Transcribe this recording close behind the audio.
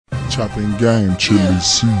Chopping game, chili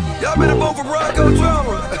C. Y'all better vote for Bronco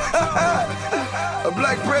Drama. A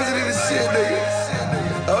black president and shit, nigga.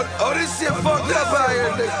 Oh, this shit fucked up out here,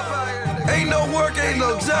 nigga. Ain't no work, ain't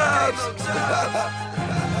no jobs.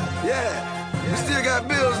 Yeah, we still got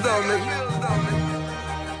bills though, nigga.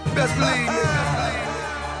 Best believe,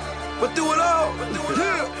 nigga. But through it all,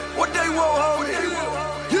 yeah, what they want, homie?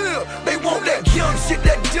 Yeah, they want that young shit,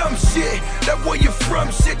 that dumb shit, that where you from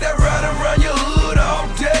shit, that ride around your hood all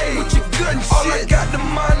day with your gun shit. All I got to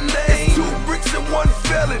my name is 2 bricks and 1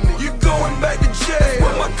 felony. You going back to jail.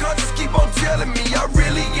 But my conscience keep on telling me I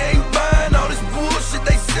really ain't buying all this bullshit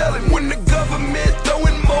they selling. When the government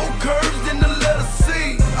throwing more curves than the letter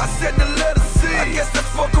C, I said the letter C. I guess that's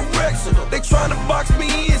for correctional. They trying to box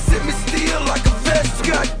me in, sit me still like a vegetable.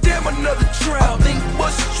 Goddamn, another trap. I think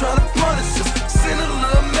Bush is trying to punish us. Send a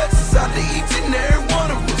little message out to each and every one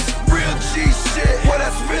of us. Real G shit. Well,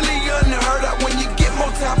 that's really unheard of when you get more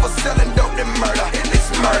time for selling dope than murder. And it's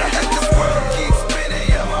murder. As this world keeps spinning,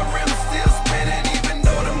 yeah, my rim is still spinning. Even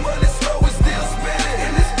though the money's slow, it's still spinning.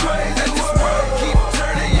 And it's crazy. As this world keep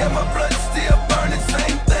turning, yeah, my blood is still burning.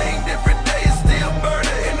 Same thing, different day, it's still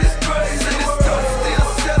burning. And it's crazy. And this dope still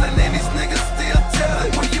selling, and these niggas still telling.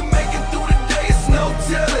 When you make it through the day, it's no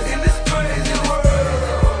telling. And it's crazy world.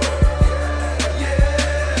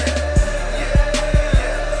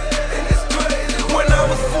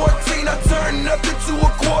 I turned nothing to a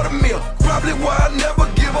 $250,000. Probably why I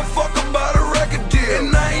never give a fuck about a record deal.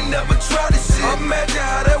 And I ain't never tried this shit. Imagine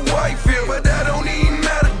how that white feel, but that don't even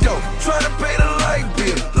matter though. Trying to pay the light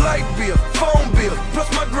bill, phone bill, plus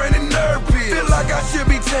my granny nerve bill. Feel like I should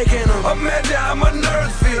be taking them. Imagine how my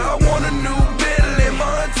nerves feel. I want a new Bentley,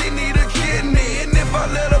 my auntie need a kidney. And if I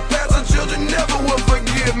let her pass, her children never will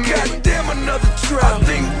forgive me. Goddamn, another trap. I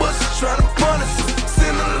think Bush is trying to punish us.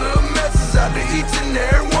 Send a little message out to each and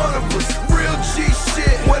every one of us. Real G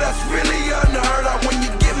shit. Well, that's really unheard of when you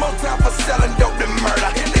get more time for selling dope than murder.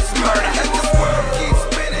 And it's murder. As this world keeps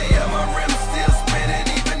spinning, yeah, my rim is still spinning.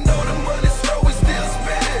 Even though the money's slow, it's still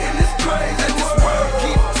spinning. And it's crazy. As this world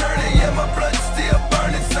keep turning, yeah, my blood is still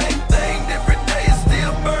burning. Same thing, different day, it's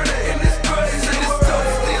still burning. And it's crazy. And this dope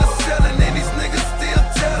still selling, and these niggas still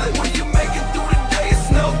telling. When you make it through the day, it's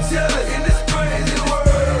no telling. And it's crazy world.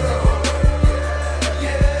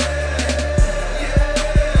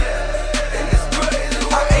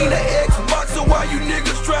 Why you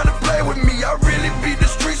niggas trying to play with me? I really beat the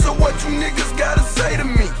streets, so what you niggas gotta say to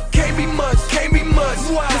me? Can't be much,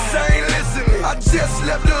 why? Cause I ain't listening. I just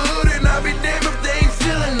left the hood and I be damned if they ain't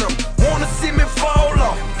feeling them. Wanna see me fall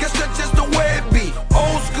off, guess that's just the way it be.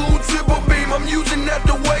 Old school triple beam, I'm using that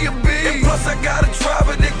the way it be. And plus I got a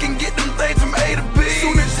driver that can get them things from A to B.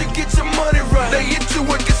 Soon as you get your money right, they hit you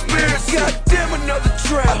with conspiracy. Goddamn, another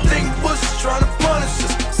trap. I think Bush is trying to punish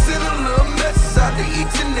us. Send a little message out to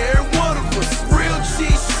each and every one of us. Real G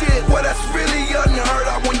shit. Well, that's really unheard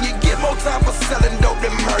of when you get more time for selling dope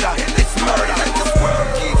than murder. And it's murder. As this world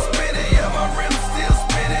keeps spinning, yeah, my rim is still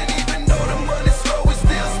spinning. Even though the money's slow, it's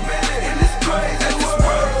still spinning. And it's crazy. As this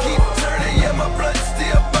world keep turning, yeah, my blood is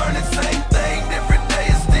still burning. Same thing, different day,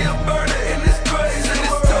 it's still burning. And it's crazy. And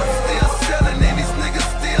this dope still selling, and these niggas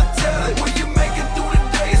still telling. When you make it through the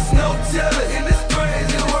day, it's no telling. And it's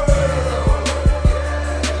crazy world.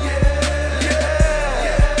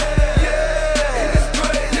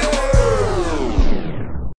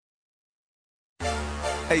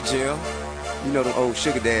 Hey Jill, you know them old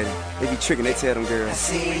sugar daddy, they be tricking, they tell them girls, I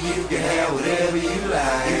said you can have whatever you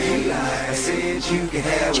like. I said you can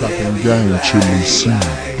have whatever you game, like. chili C.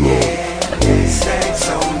 Yeah, stacks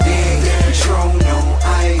on deck, Patron on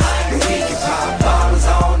ice, and we can pop bottles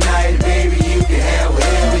all night. Baby, you can have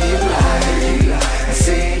whatever you like. I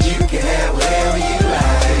said you can have whatever you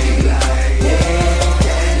like.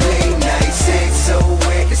 Yeah, late night sex so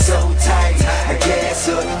wet and so tight. I gas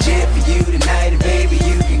up the jet for you tonight, and baby,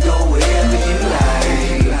 you can go wherever you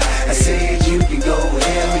like. I said you can go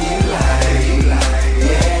wherever you like.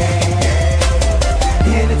 Yeah.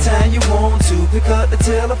 Anytime you want to, pick up the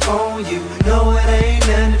telephone. You know it ain't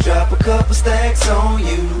nothing to drop a couple stacks on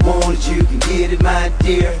you. Want it, you can get it, my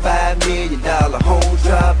dear. $5 million home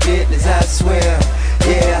drop business, I swear.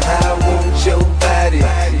 Yeah, I want your body,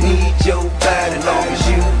 need your body. Long as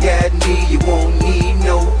you got me, you won't need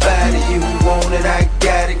nobody. You want it, I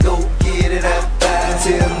got it, go get it, I buy it.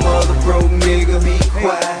 Tell the mother broke nigga be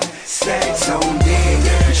quiet. Stacks on deck,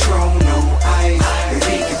 Patron on ice, and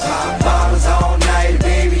we can pop bottles all night.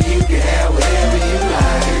 Baby, you can have whatever you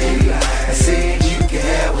like. I said you can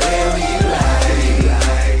have whatever you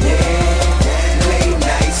like. Yeah, late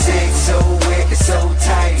night sex so wet and so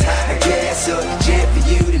tight. I gas up the jet for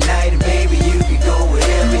you tonight, and baby, you can go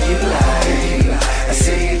wherever you like.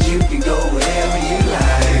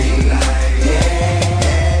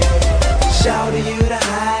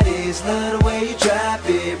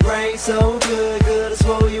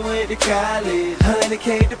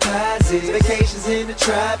 vacate deposits, vacations in the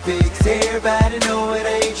tropics. Everybody know it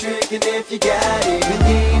ain't tricking if you got it. And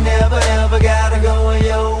you ain't never ever gotta go in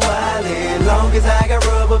your wallet. Long as I got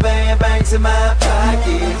rubber band banks in my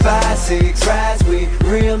pocket. 5-6 rides with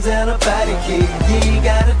rims and a body kit. You ain't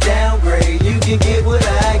gotta downgrade, you can get what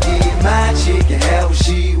I get. My chick can have what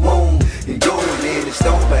she want, and go and let it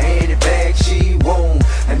stomp for any bag she want.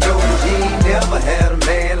 I know you ain't never had a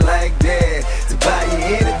man like that to buy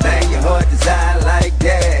you anything your heart desire like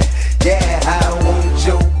that. Yeah, I want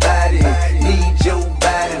your body, need your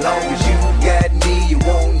body. Long as you got me, you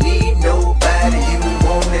won't need nobody. You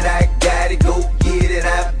want it, I got it, go get it,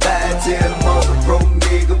 I buy it. Tell the mother broke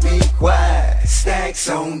nigga be quiet. Stacks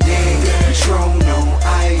on deck, Patron on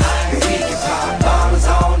ice, and we can pop bottles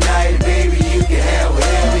all night. Baby, you can have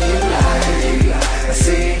whatever you like. I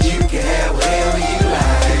said you can have whatever you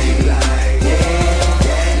like.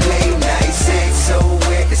 Yeah, late night sex so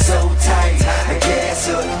wet, it's so tight. I gas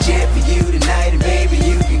up the jet for you tonight, and baby,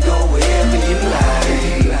 you can go wherever you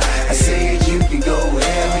like. I said you can go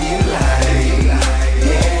wherever you like.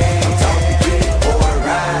 Yeah, I'm talking big boy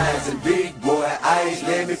rides and big boy ice.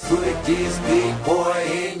 Let me put this big boy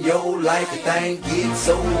in your life. The thing gets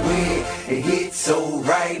so wet, it hits so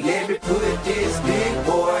right. Let me put this big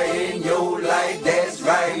boy in your life. That's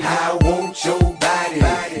right. I want your body,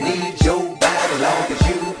 need your body. Long as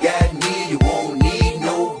you got me, you won't need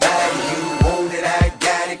nobody. You want it, I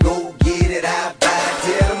got it, go get it, I buy it.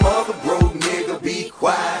 Tell the mother broke nigga be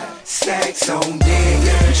quiet. Stacks on deck,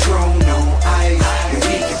 Patron on ice, and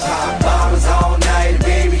we can pop bottles all night.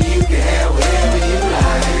 Baby, you can have whatever you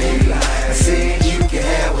like. I said you can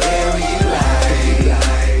have whatever you like.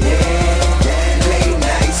 Yeah, late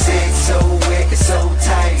night sex so wet, it's so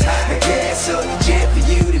tight. I gas up the jet for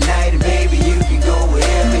you tonight, and baby, you can go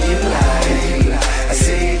wherever you like. I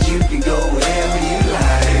said you can go wherever you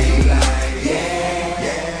like.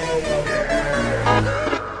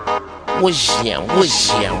 What's ya?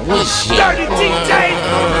 Dirty DJ.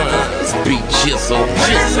 It's Big Jizzle.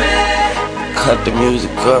 Cut the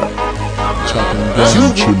music up. Talking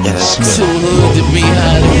down Chili C. Too hood to be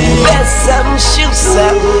Hollywood. Best something, shoot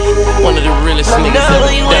something. One of the realest niggas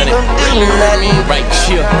ever done it. You hear me? Right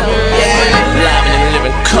here. Live in the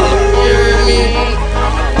living color. You hear me?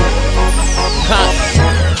 Huh?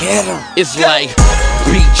 Get 'em. It's like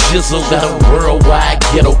Big Jizzle got a worldwide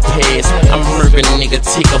ghetto pass. I'm urban nigga,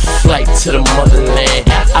 take a flight to the motherland.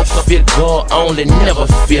 I fear God only, never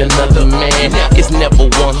fear another man. It's never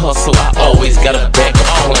one hustle, I always got a backup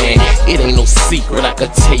plan. It ain't no secret, I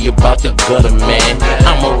could tell you about the gutter, man.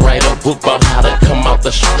 I'ma write a book about how to come out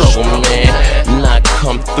the struggle, man. Not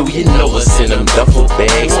come through, you know what's in them duffel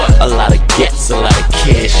bags. A lot of gats, a lot of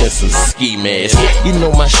cash, and some ski masks. You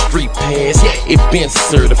know my street pass, it been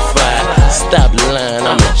certified. Stop lying,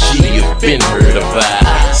 I'm a G, you've been heard of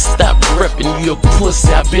I. Stop reppin', you a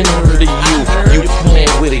pussy, I've been heard of you. You playin'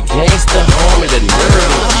 with a gangster, homie, the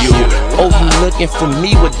nerve of you. Oh, you looking for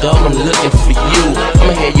me, well dog, I'm looking for you.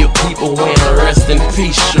 I'ma have your people wearing a rest in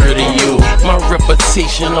peace shirt of you. My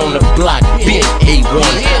reputation on the block been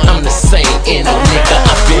A1. I'm the same N.O. nigga,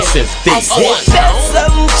 I've been since day one. Bet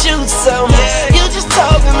something, shoot something. You just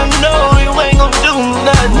talking to know you ain't gon' do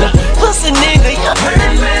nothing. Pussy nigga, you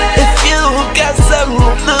heard me. If you got something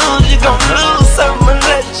to lose, you gon' lose something.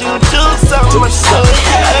 Let you do something. So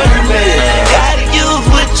you heard me. Gotta use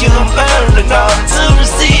what you earned in order to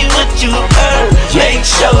receive what you earn. Make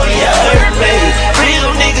sure you heard me. Real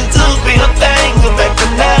niggas do real things and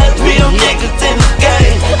recognize real niggas in the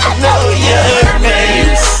game. I know you heard me.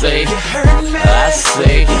 You say, I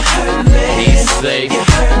say, he say,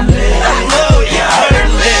 I know you heard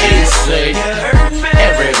me. she say,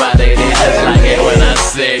 everybody they just like it when I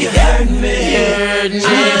say, you heard me.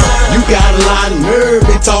 You got a lot of nerve,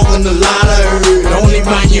 been talking a lot of hurt. Only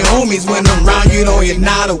mind your homies when I'm around, you know you're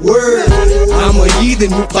not a word. I'm a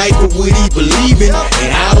heathen who fight for what he believe in,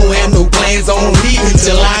 and I don't have no plans on leaving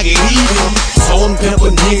till I get even. Salt and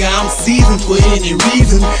pepper, nigga, I'm seasoned for any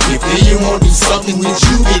reason. If you want to do something with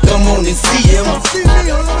you, come on and see him.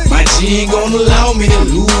 My G ain't gonna allow me to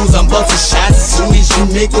lose. I'm busting shots as soon as you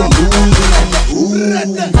make a move. Ooh,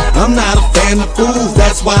 I'm not a fan of fools,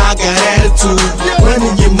 that's why I got attitude.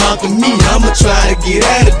 Running your mouth at me, I'ma try to get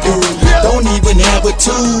attitude. Don't even have a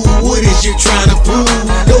tool, what is you trying to prove?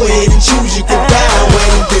 Go ahead and choose, you can buy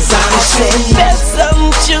wearing designer shoes. Bet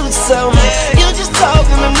something, shoot something. You just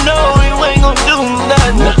talking to know you ain't gon' do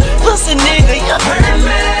nothing. Pussy nigga, you heard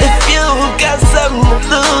me. If you got something to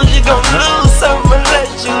lose, you gon' lose something. Let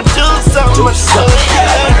you do something. So you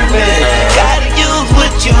heard me. Gotta use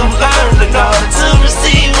what you earned in order to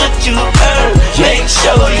receive what you earn. Make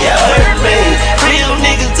sure you heard me. Real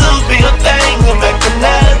niggas do real things and recognize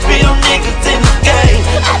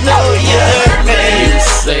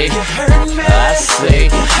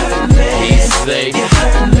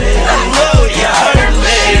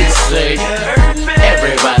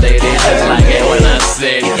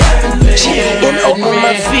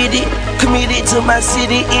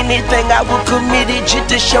city. Anything I would commit it just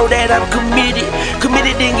to show that I'm committed.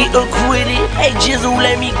 Committed and get acquitted. Hey Jizzle,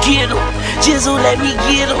 let me get 'em. Jizzle, let me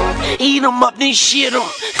get 'em. Eat 'em up, then shit 'em.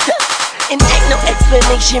 And ain't no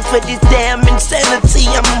explanation for this damn insanity.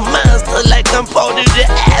 I'm a monster like I'm part of the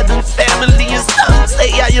Adams family. And some say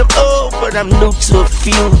I am old, but I'm new to a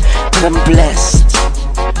few. But I'm blessed,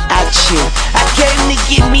 I chill. I came to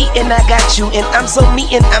get me and I got you. And I'm so me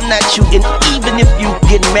and I'm not you. And even if you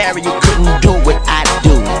get married, you couldn't do what I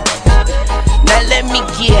do. Now let me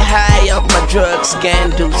get high off my drug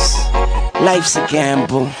scandals. Life's a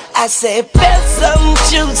gamble. I said, bet some,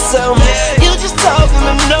 choose some. You just talking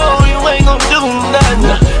to know you ain't gon' do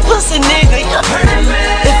nothing. Pussy nigga, you heard me.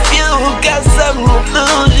 If you got something to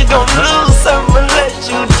lose, you gon' lose something. Let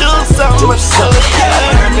you do something. So you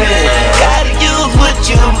heard me. Gotta use what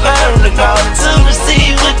you earn in order to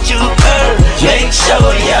receive what you earn. Make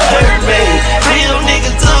sure you heard me. Real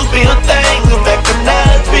niggas do real things and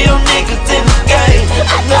recognize real niggas in the game.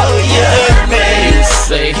 I know you heard me. He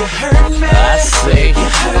say, You heard me. I say, You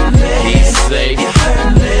heard me. he say, You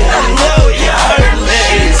heard me. I know you heard me.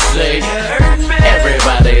 she say. You heard me.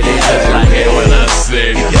 Everybody, they just like it when I say.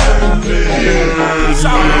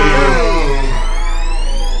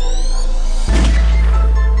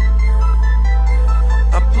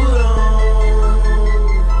 I put on.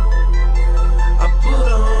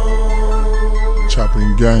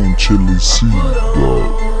 Chopping gang, chili seed. I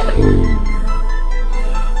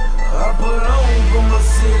put on for my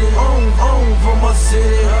city, on for my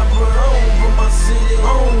city. I put on for my city,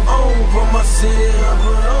 on for my city. I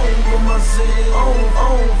put on for my city, on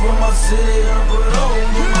for my city. I put on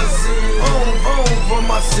for my city, on for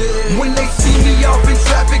my city. When they see me off in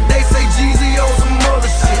traffic, they say Jeezy on some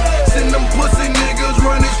other shit. Send them pussy niggas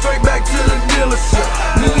running straight back to the dealership.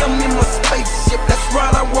 Me, I'm in my spaceship, that's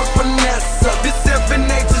right, I work for NASA. This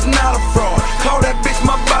FNH is not a fraud. Call that bitch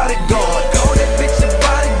my bodyguard. Call that bitch your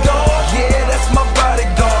bodyguard. Yeah, that's my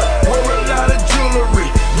bodyguard. Wear a lot of jewelry.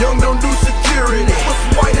 Young don't do security. What's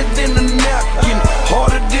whiter than a napkin?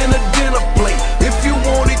 Harder than a dinner plate. If you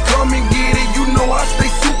want it, come and get it. You know I stay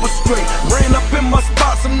super straight. Ran up in my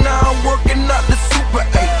spots, and now I'm working out the Super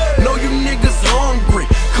 8. Know you niggas hungry.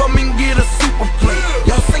 Come and get a super plate.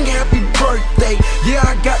 Y'all sing happy birthday. Yeah,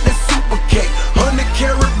 I got that super cake. 100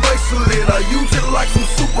 carat bracelet. I use it like some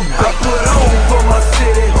super bait. I put on for my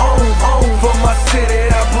city. On for my city.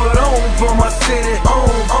 I put on for my city. On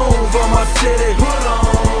for my city. Put on.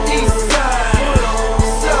 East side. Put on.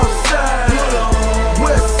 South side. Put on.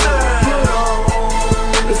 West side. Put on.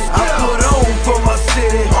 I put on for my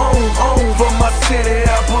city. On for my city.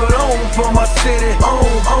 I put on for my city. On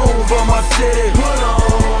for my city. Put on.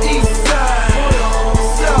 East side. Put on.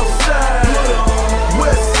 South side. Put on.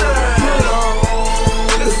 West side. Put on.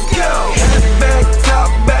 Let's go. Hat back, top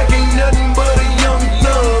back, ain't nothing but a young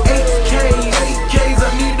thug. HKs, I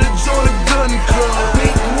need to join a gun club.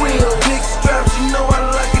 Big wheels, big straps, you know I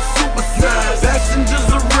like it super size. Passengers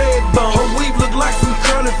a red bone, her weave look like some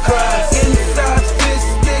curly fries. Inside fish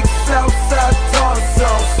sticks, outside tartar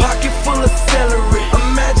sauce. Pocket full of celery,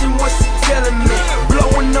 imagine what she telling me.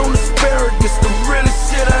 Blowing on asparagus, the realest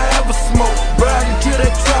shit I ever smoked. Riding till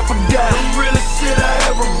that trapper die, the realest shit I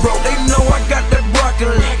ever wrote. They know I got that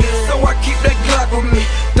broccoli, so I keep that Glock with me.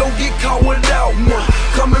 Don't get caught without one.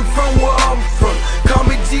 Coming from where I'm from, call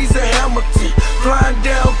me Jeezy Hamilton. Flying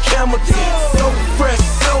down Camelton, so fresh,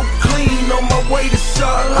 so clean, on my way to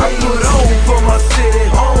Charlotte. I put on for my city,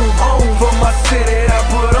 on for my city. I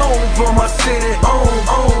put on for my city, on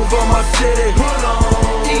for my city. Put on.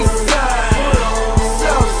 East side, put on.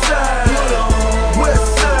 South side, put on. West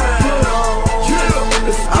side, put on. Yeah,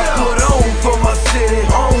 let's go. I put on for my city,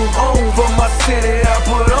 on for my city. I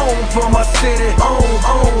put on for my city, on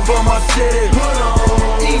for my city. Put on.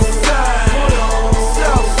 East side, put on.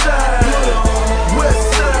 South side, put on. West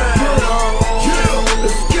side, put on. Yeah,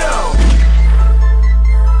 let's go.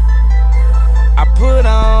 I put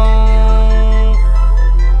on,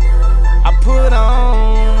 I put on,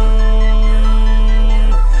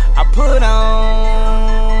 I put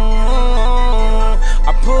on,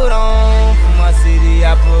 I put on for my city,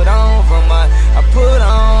 I put on for my, I put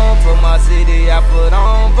on for my city, I put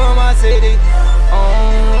on for my city,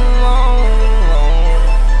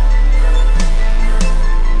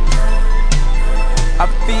 I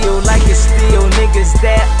feel like it's still niggas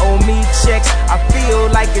that owe me checks. I feel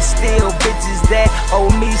like it's still bitches that owe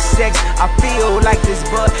me sex. I feel like this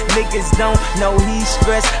but niggas don't know he's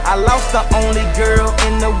stressed. I lost the only girl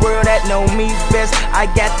in the world that know me best. I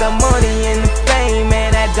got the money and the fame,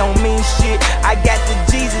 man. that don't mean shit. I got the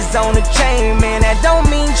Jesus on the chain, man, that don't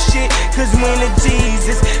mean shit. Cause when the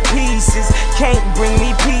Jesus pieces can't bring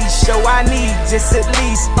me peace, so I need just at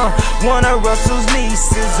least one of Russell's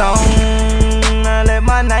nieces on. I let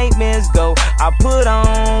my nightmares go. I put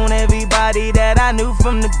on everybody that I knew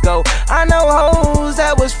from the go. I know hoes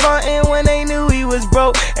that was frontin' when they knew he was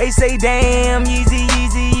broke. They say, damn, Yeezy,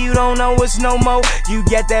 you don't know us no more. You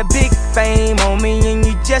get that big fame on me and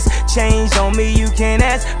you just changed on me. You can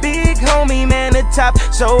ask big homie, man, the top.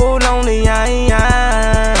 So lonely I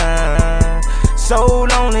am, so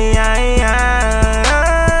lonely I am.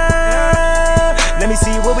 Let me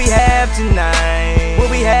see what we have tonight, what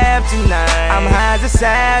we have tonight. I'm high as a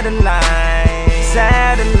satellite,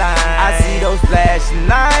 I see those flashing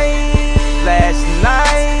lights,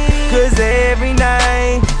 cause every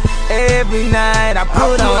night I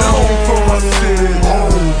put on for my city.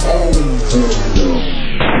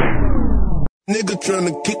 Nigga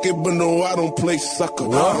tryna kick it, but no, I don't play sucker.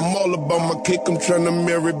 I'm all about my cake, I'm tryna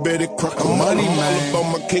marry Betty Crocker. I'm all about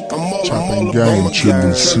my cake, I'm all about my cake,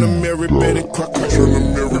 I'm tryna marry Betty Crocker.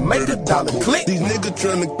 Make a dollar click. These niggas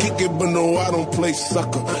tryna kick it, but no, I don't play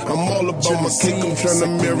sucker. I'm all about my cake, I'm tryna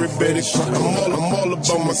marry Betty Crocker. I'm all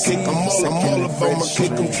about my cake, I'm all about my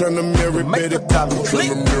cake, I'm tryna marry Betty Crocker.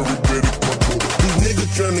 These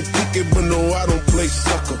niggas tryna kick it, but no, I don't play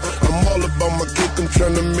sucker. I'm all about my cake, I'm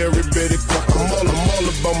tryna marry Betty Crocker. I'm all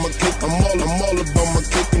about my cake, I'm all about my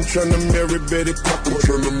cake, I'm tryna marry Betty Crocker.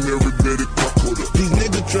 These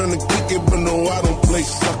niggas tryna kick it, but no, I don't play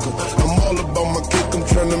sucker. I'm all about my cake, I'm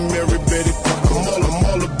tryna marry Betty Crocker. I'm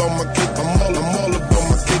all about my cake, I'm all about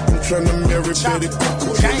my cake, I'm tryna marry Betty Crocker.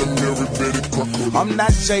 I'm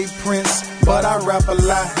not Jay Prince, but I rap a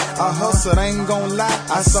lot. I hustle, I ain't gon' lie,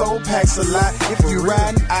 I sold packs a lot. If you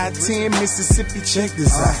riding I-10 Mississippi, check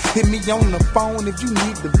this out. Hit me on the phone if you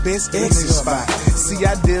need the best exit spot. See,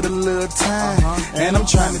 I did a little time, and I'm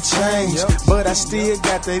trying to change, but I still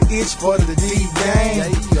got that itch for the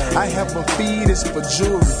D-game. I have a fetus for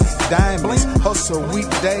jewelry, diamonds, hustle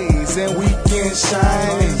weekdays and weekend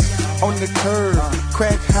shining. On the curb,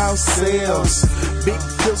 crack house sales, big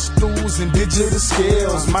pistols and digital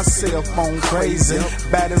scales. My cell phone crazy,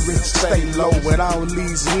 battery stay low with all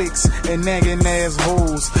these licks and nagging ass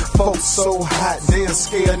hoes. Folks so hot, they'll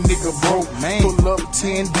scare a nigga broke. Pull up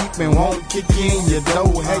 10 deep and won't kick in your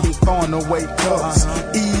door. How you throwing away cups?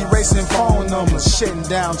 Erasing phone numbers, shutting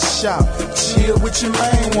down shop. Chill with your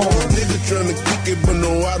main woman. Nigga tryna kick it, but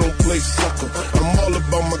no, I don't play sucker. I'm all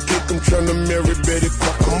about my cake, I'm tryna marry Betty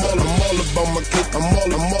Crocker. I'm all about my cake, I'm all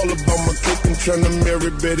about my cake, I'm tryna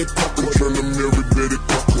marry Betty Crocker.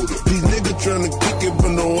 These niggas tryna kick it,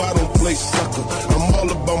 but no, I don't play sucker. I'm all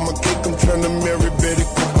about my cake, I'm tryna marry Betty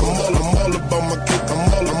Crocker. I'm all about my cake,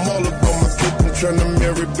 I'm all about my cake, I'm tryna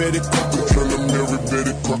marry Betty Crocker.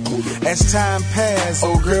 As time passed,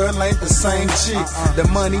 old girl ain't the same chick. The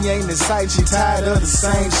money ain't the sight, she tired of the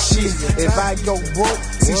same shit. If I go broke,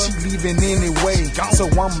 see she leaving anyway. So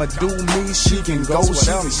I'ma do me, she can go, she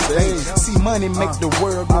can stay. See, money make the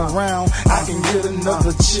world go round. I can get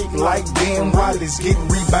another chick like Dan Wallace, get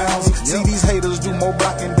rebounds. See, these haters do more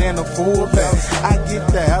blocking than a fullback. I get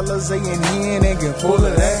the Alizé and hen and get full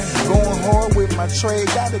of that. Going hard with my trade,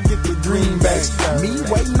 gotta get the greenbacks. Me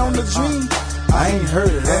waiting on the dream, I ain't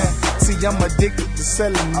heard of that. See, I'm addicted to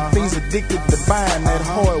selling things, addicted to buying that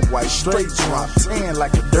hard white straight drop. Tan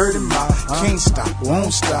like a dirty mouth. Can't stop,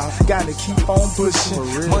 won't stop. Gotta keep on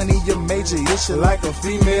pushing. Money a major issue like a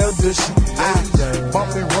female dishing. I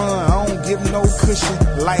bump and run, I don't give no cushion.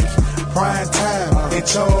 Like prime time and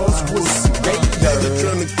Charles Woodson. Nigga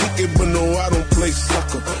tryna kick it, but no, I don't play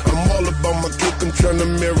sucker. I'm all about my cake, I'm tryna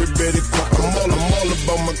marry Betty Crocker. I'm all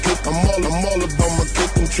about my cake, I'm all about my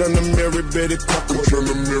cake, I'm tryna marry Betty Crocker.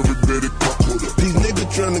 These niggas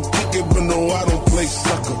tryna kick it, but no, I don't play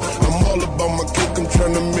sucker. I'm all about my cake, I'm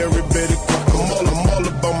tryna marry Betty Crocker. I'm all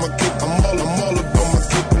about my cake, I'm all about my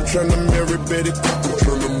cake, I'm tryna marry Betty Crocker.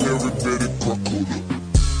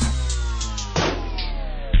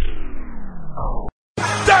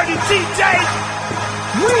 Dirty DJ,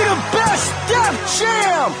 we the best Def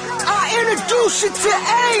Jam. I introduce you to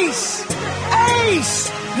Ace. Ace,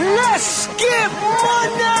 let's get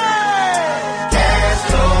money.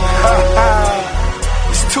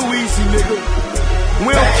 It's too easy, nigga.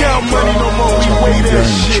 We don't count money no more, we weigh that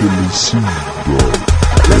shit.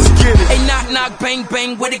 Let's get it. Hey, knock, knock, bang,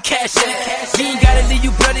 bang, where the cash at? You ain't gotta leave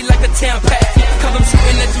you bloody like a Tampax. Cause I'm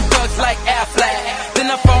shooting at you thugs like Affleck. Then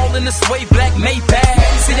I fall in the sway black Maybach.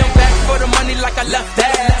 See, I'm back for the money like I left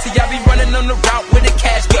that. See, I be running on the route where the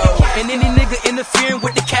cash go. And any nigga interfering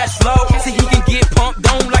with the cash flow, see, he can get pumped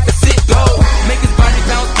on like a sit go. Make his body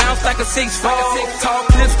bounce, bounce like a 6'4". Talk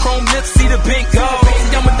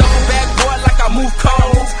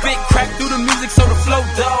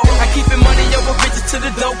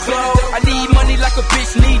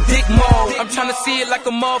bitch need dick mode. I'm tryna see it like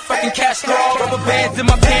a motherfucking cash draw. Rubber bands in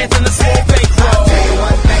my pants and a small bankroll. I'll tell you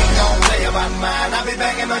one thing, don't play about mine. I'll be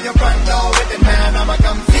banging on your front door with the 9. I'ma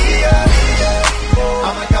come see ya.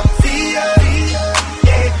 I'ma come see ya.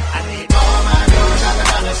 Yeah, I need all my dough,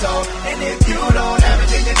 $1 show. And if you don't have it,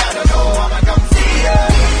 then you gotta go. I'ma come see ya.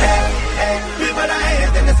 Hey, hey, we put our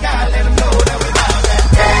hands in the sky, let them know that we about that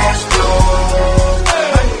cash flow.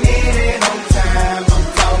 I need it on time, I'm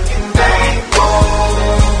talking bankroll.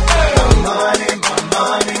 My money, my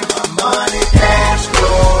money, my money, cash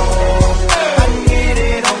flow. I need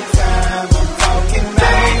it on time, I'm talking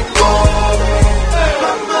bankroll.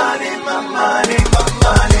 My money, my money, my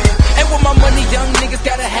money. And with my money, young niggas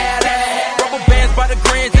gotta have that. Rubber bands by the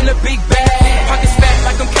grands in a big bag. Pockets fat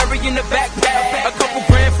like I'm carrying a backpack. A couple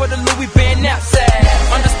grand for the Louis band knapsack.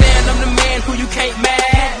 Understand I'm the man who you can't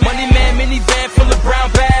mad. Money man, minivan full of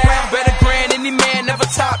brown bags. Better grand, any man never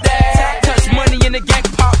top that. Touch money in the gang,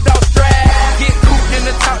 popped off strap. Get cooped in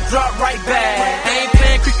the top, drop right back. I ain't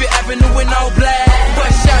playing Creepy Avenue in all black.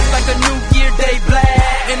 Bust shots like a New Year Day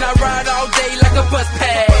black. And I ride all day like a bus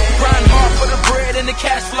pass. Grind hard for the bread and the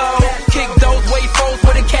cash flow. Kick those wayfos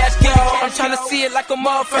where the cash go. I'm tryna see it like a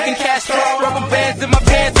motherfucking cash flow. Rubber bands in my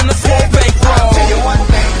pants and a small bankroll. I'll tell you one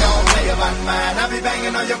thing, don't play about mine. I'll be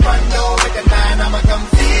banging on your front door with the 9. I'ma come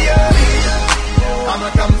see ya. I'ma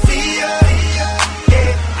come see ya.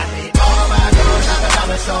 Yeah, I need all my dough,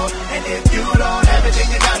 $1 show. And if you don't have it, then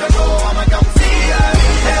you gotta go. I'ma come see ya.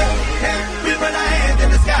 Hey, hey, we put our hands in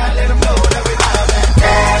the sky, let them know that we about that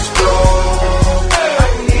cash flow. I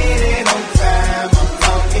need it on time, I'm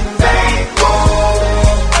talking bankroll.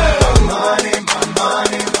 My money, my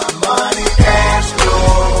money, my money, cash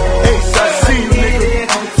flow. Ace, I see you, nigga.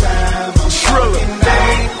 Shriller.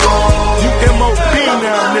 You M.O.B.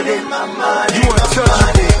 now, nigga. You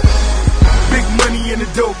untouchable. Big money in the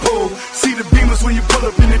dope hole. See the beamers when you pull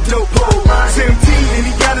up in the dope hole. 17 and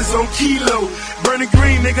he got his own kilo. Burning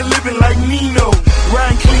green, nigga living like Nino.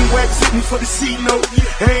 Riding clean, wax hitting for the C note.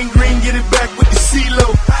 Ain't green, get it back with the CeeLo.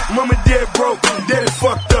 Mama dead broke, daddy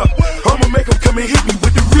fucked up. I'ma make him come and hit me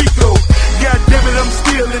with the Rico. God damn it, I'm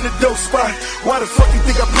still in the dope spot. Why the fuck you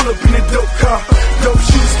think I pull up in the dope car? Dope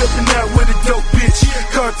shoes stepping out with a dope bitch.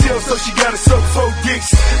 Cartel, so she gotta suck 4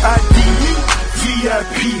 dicks. IDU,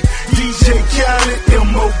 VIP, DJ Khaled,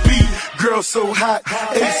 M.O.B. Girl so hot,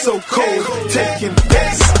 Ace so cold. Taking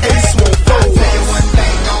bets, Ace won't fold. I'll tell you one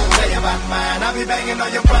thing, don't play about mine. I'll be banging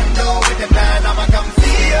on your front door with the 9. I'ma come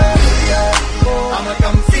see ya. I'ma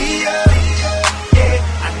come see ya. Yeah,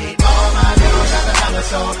 I need all my dough, $1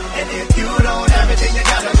 show. And if you don't have it, then you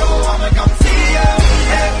gotta go. I'ma come see ya.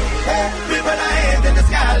 Hey, hey, we put our hands in the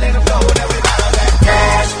sky, let them know that we about that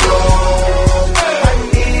cash flow. I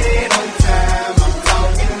need it on time, I'm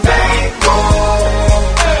talking bankroll.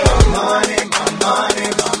 My money, my money,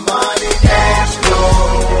 my money, cash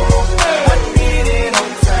flow. I need it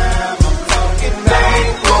on time, I'm talking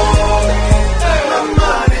bankroll. My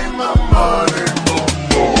money, my money,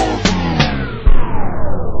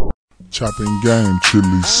 Chopping game,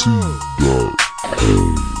 chili seed, dog.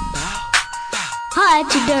 Hi,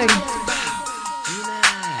 at you dirty.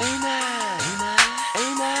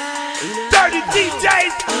 Dirty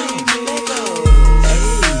DJs.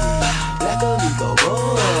 Black amigo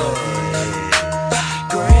boy,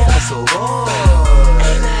 Grand Hustle boy.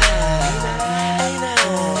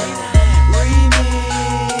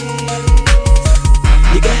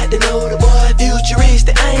 You got to know the boy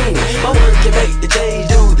futuristic ain't it? My work can make the J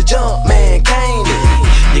do the jump, man, can't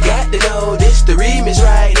it? You got to know this the remix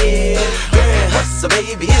right here. Grand Hustle,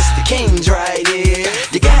 baby, it's the Kings right here.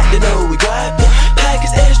 You got to know we got it,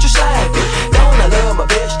 package extra sloppy. Don't I love my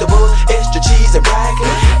vegetables, extra cheese and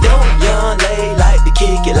broccoli? Don't young lady like to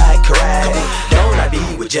kick it like karate? Don't I be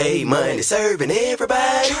with J Money serving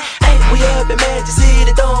everybody? Ain't we up in Magic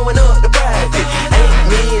City throwing up the profit? Ain't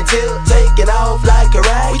me and Tip taking off like a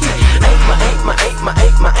rocket?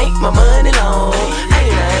 Ain't my money long?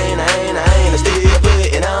 Ain't I still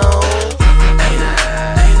putting on?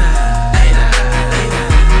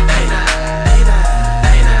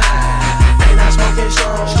 Ain't I smoking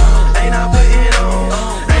strong? Ain't I putting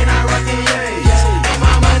on? Ain't I rocking yeah? Ain't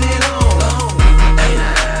my money long? Ain't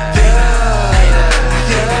I?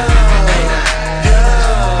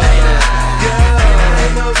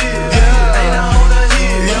 Ain't no view. Ain't I on the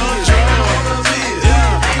hill? Ain't I on the field?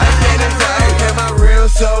 I said it's right, and my real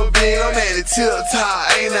so big, I'm at the tip top,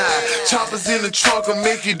 ain't I? Choppers in the trunk will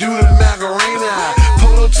make you do the Macarena.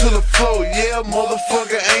 Pull up to the floor, yeah,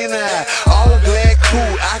 motherfucker, ain't I? All black,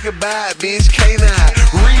 cool, I can buy it, bitch, can't I?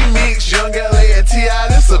 Remix, Young LA and T.I.,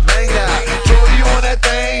 this a banger. Throw you on that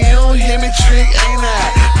thing, you don't hear me trick, ain't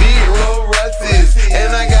I? Big roll rusty, horses,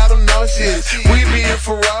 and I got them nauseous. We be in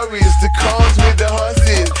Ferraris, the cars with the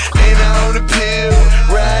horses. Ain't I on the pill,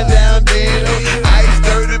 ride down deal. Ice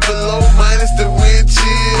 30 below, minus the wind chill.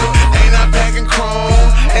 Ain't I packing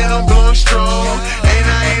chrome, and I'm blowing strong. Ain't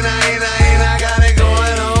I got it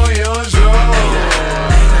going on your drum.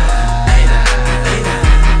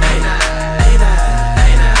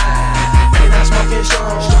 Ain't I smoking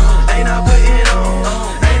strong, ain't I putting on,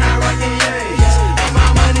 ain't I rocking yays, ain't my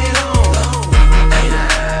money long.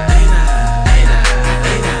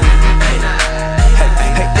 Hey,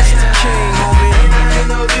 it's the king, homie.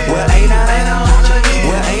 Well, ain't I?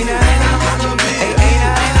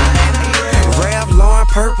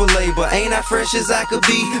 Purple label, ain't I fresh as I could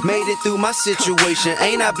be? Made it through my situation,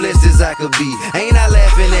 ain't I blessed as I could be? Ain't I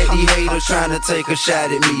laughing at these haters trying to take a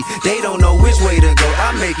shot at me? They don't know which way to go,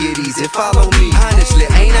 I make it easy, follow me. Honestly,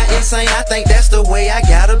 ain't I insane? I think that's the way I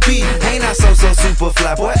gotta be. Ain't I so super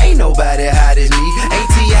fly, boy, ain't nobody hot as me.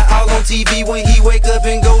 ATI all on TV when he wake up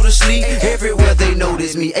and go to sleep. Everywhere they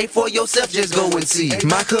notice me, ain't for yourself, just go and see.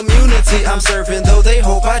 My community I'm serving, though they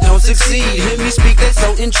hope I don't succeed. Hear me speak, they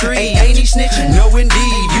so intrigued. Ain't he snitching? No indeed.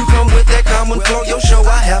 You come with that common flow, your show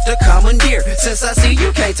I have to commandeer. Since I see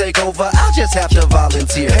you can't take over, I'll just have to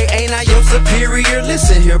volunteer. Hey, ain't I your superior?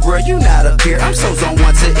 Listen here, bro, you not a peer. I'm so zone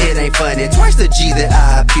once it ain't funny, twice the G that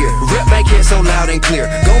I appear. Rep make it so loud and clear,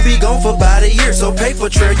 gon' be gone for about a year. So paper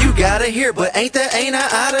trail you gotta hear, but ain't I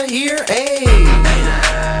out of here? Hey, ain't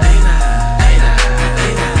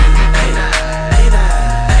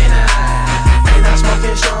I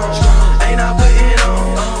smoking strong, ain't I putting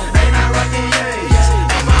on, ain't I rocking yays,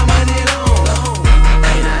 ain't my money long.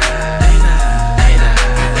 Ain't I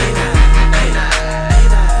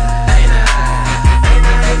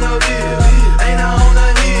no deal, ain't I on the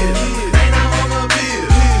hill, ain't I on the bill,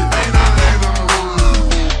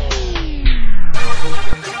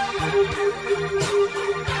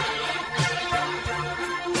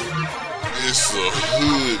 It's a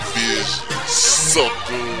hood, bitch,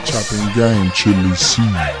 sucker. Chopping game, chili seed,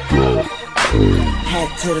 dog. Hat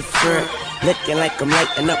to the front, looking like I'm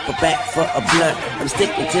lighting up a back for a blunt. I'm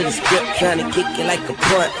sticking to the script, trying to kick it like a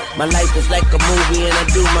punt. My life is like a movie and I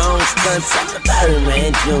do my own stunts. I'm a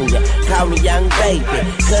Birdman Jr., call me young baby.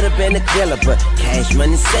 Could've been a killer, but cash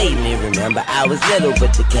money saved me. Remember I was little,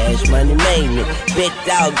 but the cash money made me. Big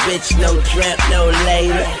dog, bitch, no trap, no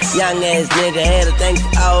lady. Young ass nigga, had to thank the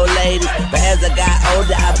old ladies. But as I got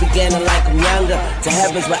older, I began to like them younger. To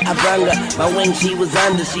heavens where I brung her, my wing she was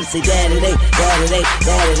under. She said, daddy, they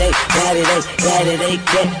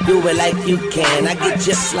can't do it like you can. I get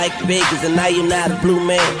chips like Vegas and now you're not a blue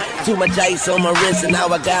man. Too much ice on my wrist and now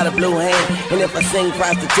I got a blue hand. And if I sing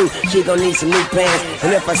prostitute, she gon' need some new pants.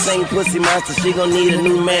 And if I sing pussy monster, she gon' need a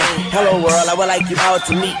new man. Hello world, I would like you all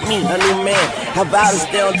to meet me, a new man. How about to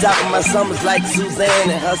stay on top of my summers like Suzanne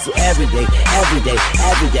and hustle every day, every day,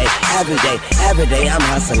 every day, every day, every day. I'm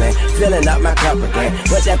hustling, filling up my cup again.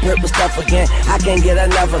 With that purple stuff again, I can't get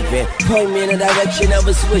enough of it. Point me in the direction of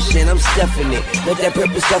a swishing, I'm stuffing it. With that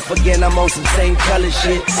purple stuff again, I'm on some same color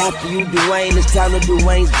shit. After you do Wayne, it's time to do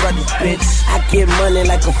Wayne's brothers, bitch. I get money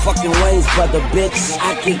like a fucking Wayne's brother, bitch.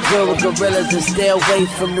 I get good with gorillas and stay away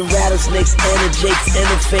from the rattlesnakes and the jakes and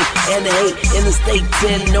the fake and the hate. Interstate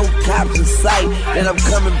 10, no cops in sight. Then I'm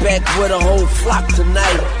coming back with a whole flock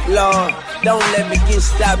tonight. Lord, don't let me get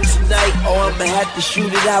stopped tonight, or I'ma have to shoot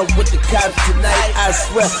it out with the cops tonight. I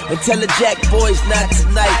swear, and tell the Jack boys not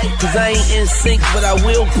tonight, cause I ain't in sync, but I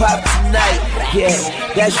will pop tonight. Yeah,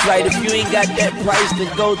 that's right, if you ain't got that price, then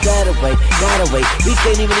go that away, that away. We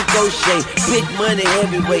can't even negotiate, big money,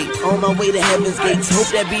 heavyweight. On my way to heaven's gates, hope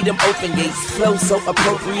that be them open gates. Flow so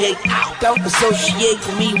appropriate, don't associate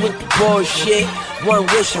me with the bullshit. One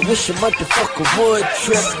wish, I wish a motherfucker would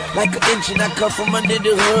trip. Like an engine, I come from under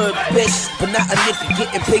the hood, bitch. But not a nigga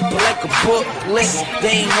getting paper like a booklet.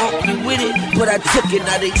 They ain't want me with it, but I took it.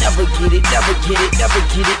 Now they never get it, never get it, never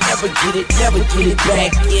get it, never get it, never get it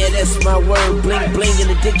back. Yeah, that's my word. Bling bling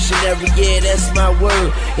in the dictionary, yeah, that's my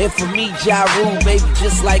word. And for me, Ja Rule, baby,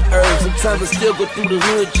 just like herbs. Sometimes I still go through the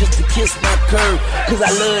hood just to kiss my curb. Cause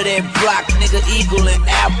I love that block, nigga, Eagle and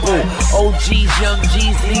Apple. OGs, young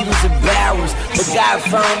G's, needles and barrels. But God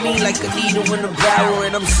found me like a needle in a barrel.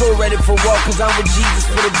 And I'm so ready for war, cause I'm with Jesus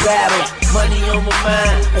for the battle. Money on my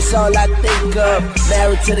mind, that's all I think of.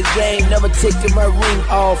 Married to the game, never taking my ring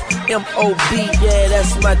off. M.O.B., yeah,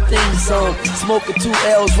 that's my theme song. Smoking 2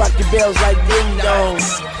 L's, rocking bells like ding dong.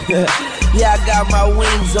 Yeah, I got my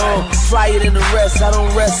wings on. flyer than the rest. I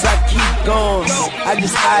don't rest, I keep going. I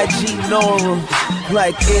just IG ignore them.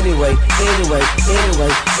 Like anyway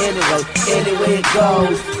it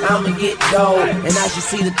goes, I'ma get gold. And I should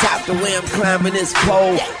see the top the way I'm climbing this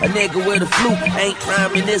pole. A nigga with a flu ain't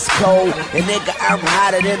rhyming this cold. And nigga, I'm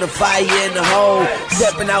hotter than the fire in the hole.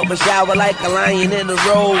 Stepping out my shower like a lion in the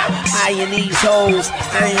road. Eyeing these hoes,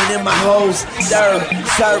 iron in my hoes. Sir,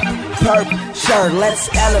 surf, perp, sure. Let's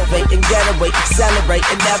elevate and get away, accelerate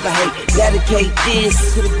and never hate. Dedicate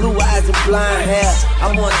this to the blue eyes and blind hair.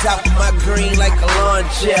 I'm on top of my green like a lawn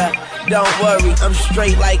chair. Don't worry, I'm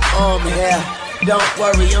straight like arm hair. Don't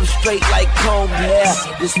worry, I'm straight like comb hair.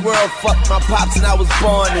 This world fucked my pops and I was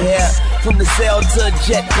born here. From the cell to a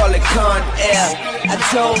jet, call it Con Air. I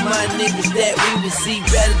told my niggas that we would see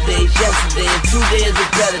better days yesterday, and 2 days a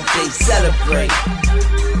better day. Celebrate.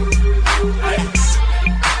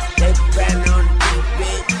 They bang on the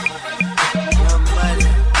bitch. Young money,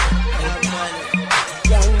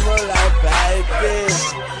 young moolah, baby.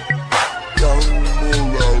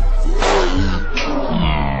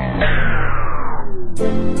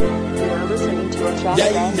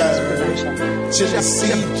 Chili C,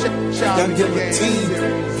 young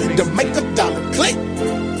guillotine, to make a dollar click.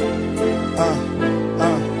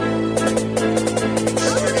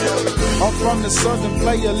 I'm from the southern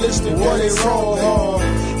player list of what they roll hard.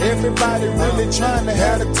 Everybody really trying to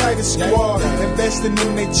have the tightest squad. Investing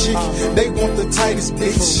in their chick, they want the tightest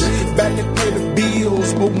bitch. Back to pay the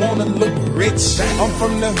bills, but wanna look rich. I'm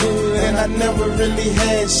from the hood and I never really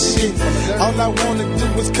had shit. All I wanna do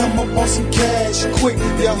is come up on some cash quick.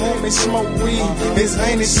 Your homie smoke weed, his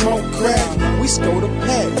auntie smoke crack. We stole the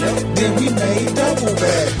pack, then we made double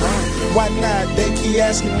back. Why not? They keep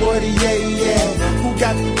asking what he at. Who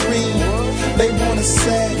got the green? They wanna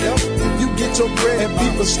say, you get your bread and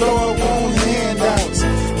people start wanting handouts.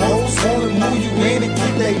 Hoes wanna move you in and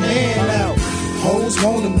keep they man out. Hoes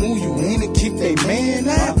wanna move you in and keep they man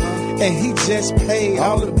out. And he just paid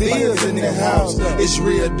all the bills in the house. It's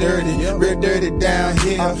real dirty down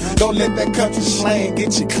here. Don't let that country slang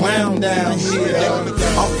get your clown down here.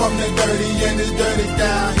 I'm from the dirty and it's dirty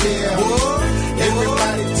down here.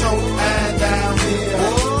 Everybody toe eye down here.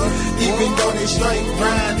 Even though they straight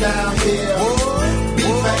grind down here. Beef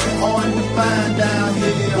ain't hard to find down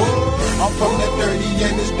here. I'm from the dirty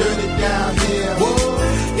and it's dirty down here.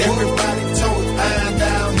 Everybody toe eye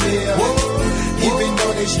down here. Even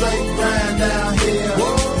though they straight grind down here.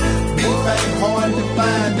 Beef ain't hard to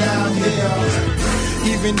find down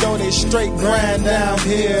here. Even though they straight grind down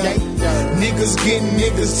here. Niggas getting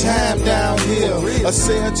niggas time down here. A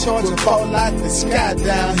cell charge and fall out the sky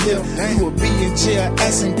down here. You will be in jail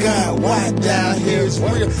asking God why down here. It's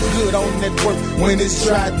real good on that work when it's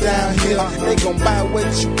dry down here. They gon' buy what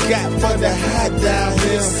you got for the hot down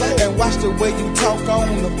here. And watch the way you talk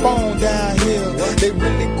on the phone down here. They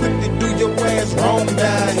really quick to do your ass wrong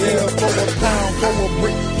down here. For a pound, for a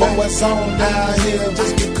brick, for a song down here.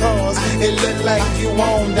 Just because it look like you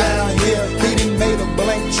on down here. He done made a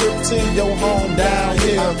blank trip to your home down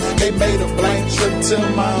here. They made a blank trip to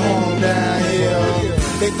my home down here.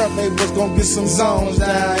 They thought they was gonna get some zones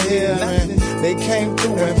down here, man. They came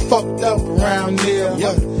through and fucked up around here.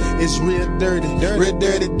 It's real dirty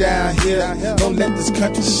down here. Don't let this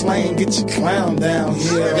country slang get your clown down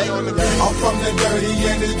here. I'm from the dirty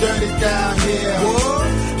and it's dirty down here.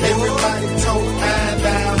 Everybody toe eye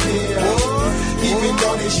down here. Even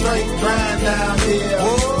though they straight grind down here.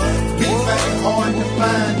 Beef ain't hard to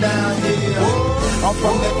find down here. I'm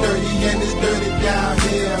from the dirty and it's dirty down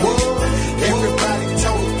here. Everybody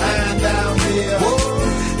toe eye down here.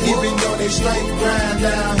 Even though they straight grind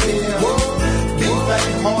down here. Beef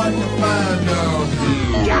ain't hard to find down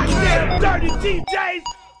here. Goddamn dirty DJs!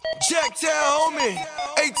 Jacktown, homie.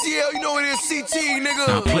 ATL, you know it is CT, nigga.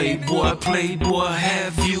 Now Playboy,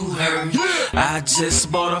 have you heard? I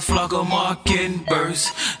just bought a flock of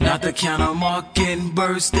mockingbirds. Not the kind of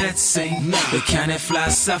mockingbirds that sing. The kind that fly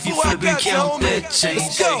south, you flip and count that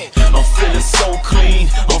change. Hey, I'm feeling so clean,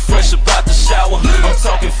 I'm fresh about the shower. I'm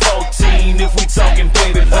talking 14, if we talking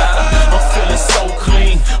baby powder. I'm feeling so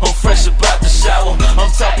clean, I'm fresh about the shower.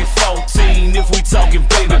 I'm talking 14, if we talking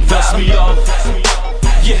baby powder. Dust me off.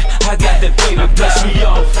 Yeah, I got that baby, dust me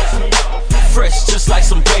off. Fresh just like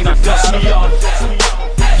some baby, dust me off.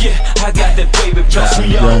 Yeah, I got that baby, dust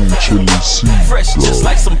me off. Fresh just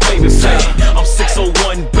like some baby, I'm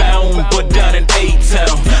 601 bound, but down in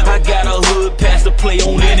A-Town. I got a hood pass to play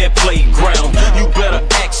on in that playground. You better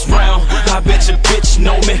act round, I bet your bitch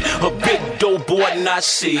know me. A big dope boy, not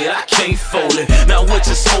shit, I can't fold it. Now what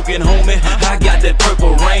you smoking, homie? I got that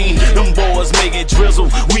purple rain. Them boys make it drizzle,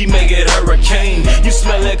 we make it hurricane. You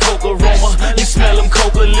smell that coca aroma, you smell them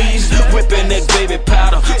coca leaves.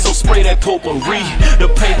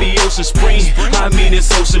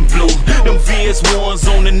 ocean blue. Them VS1s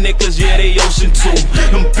on the necklace, yeah, they ocean too.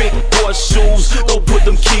 Them big boy shoes, don't put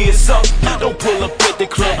them kids up. Don't pull up at the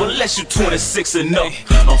club unless you 26 and up.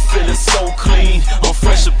 I'm feeling so clean, I'm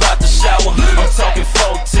fresh about the shower. I'm talking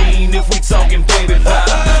 14 if we talking baby vibe.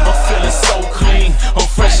 I'm feeling so clean, I'm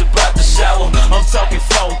fresh about the shower. I'm talking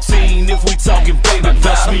 14 if we talking baby vibe.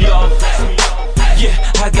 Dust me off, yeah,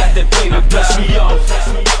 I got that baby. Dust me off,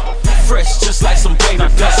 fresh just like some baby.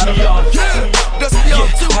 Dust me off, Dust me off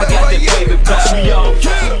too, I got that baby. Dust me off,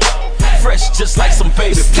 fresh just like some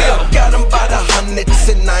baby. Still got them by the hundreds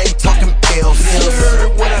and I ain't talking bills. You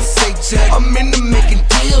heard what I say, Jack? I'm in the making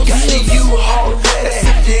deals. See you already, that's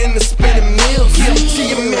if you're in the spinning mills. Give them to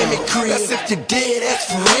your mammy crib, that's if you're dead, that's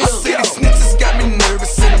for real. I see these snitches got me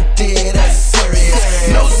nervous and I'm dead, that's serious.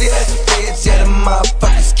 Nosy ass feds, yeah, the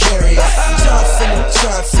motherfuckers curious. Johnson and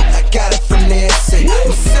Johnson, I got it from Nancy.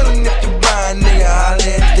 I'm selling if you buy a nigga, holla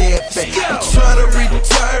at that fake. I'm trying to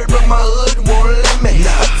retire, but my hood won't let me.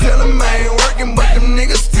 I tell them I ain't working, but them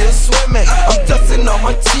niggas still swimming. I'm dusting on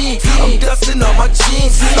my teeth, I'm dusting on my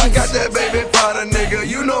jeans. I got that baby powder, nigga,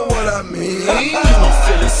 you know what I mean. I'm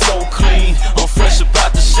feeling so clean, I'm fresh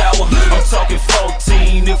about the shower. I'm talking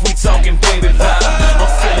 14 if we talking baby vibe. I'm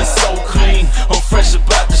feeling so clean, I'm fresh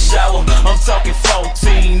about the shower. I'm talking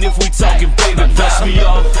 14 if we talking baby. Dust me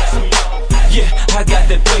off, yeah, I got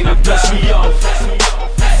that baby. Dust me off,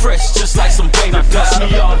 fresh just like some baby. Dust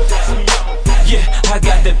me off, yeah, I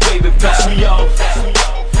got that baby. Dust me off,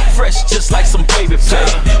 fresh just like some baby.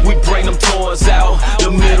 We bring them toys out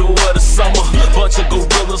the middle of the summer. Bunch of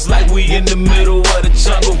gorillas like we in the middle of the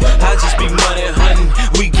jungle. I just be money hunting,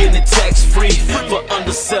 we getting it tax free. For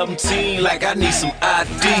under 17, like I need some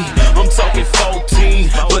ID. I'm talking 14,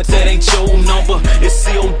 but that ain't your number. It's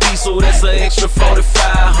COD, so that's an extra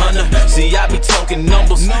 4,500. See, I be talking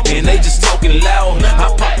numbers, and they just talking loud. I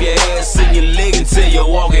pop your ass in your leg until you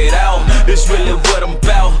walk it out. This really what I'm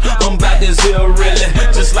about. I'm about this here really,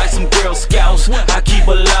 just like some Girl Scouts. I keep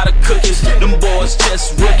a lot of cookies, them boys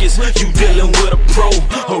just rookies. You dealing with a pro,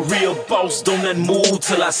 a real boss. Don't let move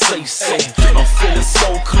till I say so. I'm feeling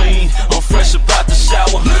so clean, I'm fresh about the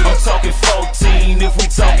shower. I'm talking 14 if we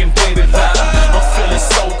talking baby vibe. I'm feeling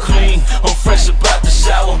so clean, I'm fresh about the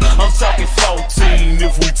shower. I'm talking 14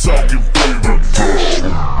 if we talking baby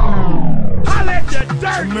vibe. Holla at that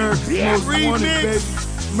dirt. America's most wanted, baby.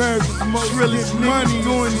 America's most realest money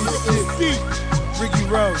doing this shit. Ricky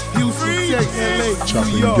Rose, Houston, Texas, LA,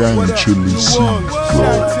 New York, what up? New Orleans,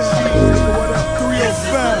 Chi-Town, what up?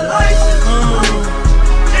 305.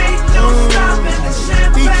 Ain't no stopping the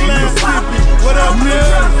champagne popping. What up,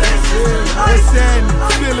 man? What's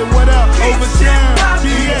happening? Philly, what up? Overtown,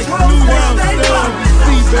 DX, Blue Down, Stud,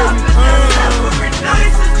 C, baby.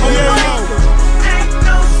 Oh, yeah, yo.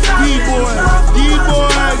 D-boys,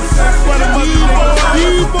 that's what I'm D-boys,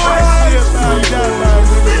 live by die by,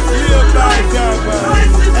 live by die by.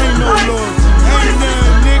 Ain't no Lord, ain't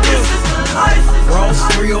none, nigga. Ross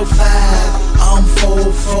 305, I'm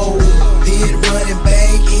 4-4. Been running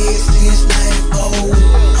back here since 94.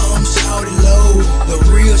 I'm shouted low, the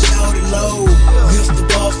real shouted low. Mr.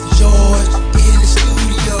 Boston George in the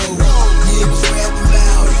studio. Niggas rapping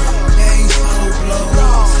about it, gang so blow.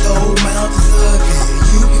 Stole mountains of it,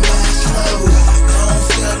 you can buy slow. I don't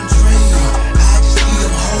sell them dream, I just need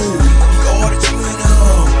them whole. The order to it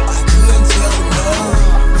all, I couldn't tell them no.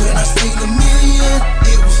 When I seen a million,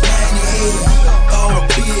 it was 98. Bought a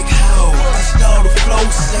big house, installed a flow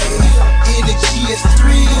safe. In the GS3,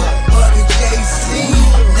 bugging JC.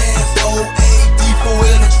 Now 4AD4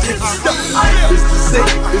 electric. It's the sick,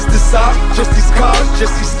 it's the soft, just these cars,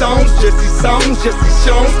 just these stones, just these songs, just these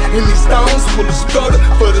shows. And these stones full of struggle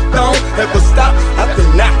for the throne. Ever stop? I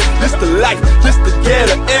think not. This the life, this the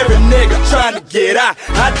ghetto. Every nigga trying to get out.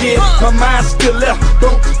 I did, my mind still left.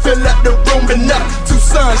 Don't fill up the room enough. 2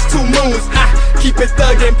 suns, 2 moons. I keep it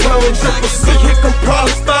thuggin', blowing triple C. Here come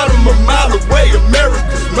problems, spot 'em a mile away.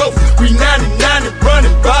 America's most, we 99 and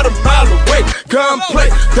running about a mile away. Gunplay,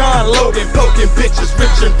 Don Logan, poking bitches,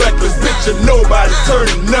 rich and reckless. Bitch and nobody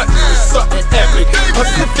turning nothing to something epic. I'm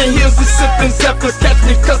sipping heels and sipping Zeppelin. Catch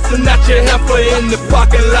me cussing at your heifer in the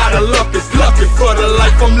parking lot of luck. It's lucky for the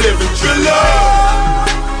life I'm living. Driller.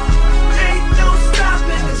 Ain't no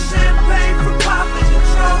stopping the champagne from popping, the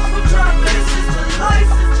trunk from dropping. This is the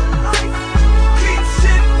life. Keep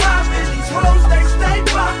shit popping, these hoes they stay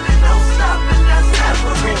popping. No stopping, that's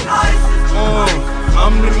every night.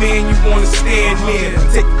 I'm the man you wanna stand near.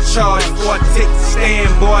 take the charge. Before I take the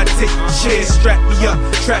stand, boy, I take the chair. Strap me up,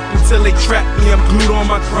 trap me till they trap me. I'm glued on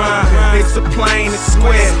my grind. They supplying the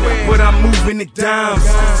square, but I'm moving it down.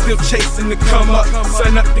 Still chasing to come up,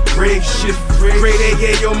 sun up the grave shift. Grade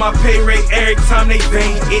AA on my pay rate every time they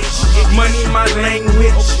vein itch. Money my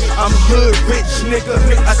language, I'm hood rich, nigga.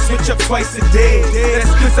 I switch up twice a day,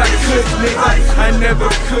 that's cause I could, nigga. I never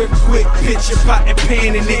could quit pitching, pot and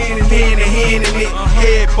pan in it, hand in hand in it.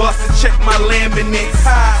 Head bustin', check my laminates.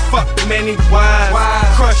 Fuck many wives,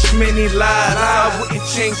 crush many lies. I wouldn't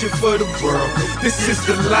change it for the world. This is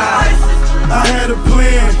the life. I had a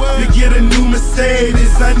plan to get a new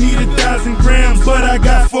Mercedes. I need 1,000 grams, but I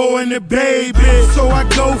got 4 in the baby. So I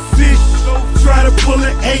go fish, try to pull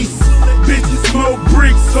an ace. Bitches smoke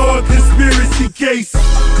bricks or a conspiracy case.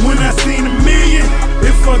 When I seen $1 million,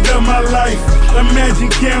 it fucked up my life. Imagine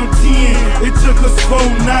count 10, it took us 4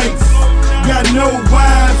 nights. Got no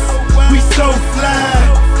wives, we so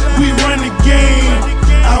fly. We run the game,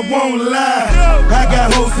 I won't lie. I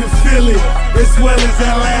got hoes in Philly, as well as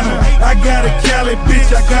Atlanta. I got a Cali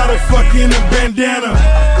bitch, I got her fucking a bandana.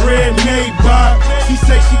 Red Maybach, she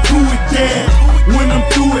say she cool with that. When I'm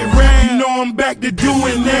through it rap, you know I'm back to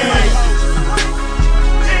doing that.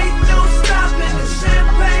 Ain't no stopping the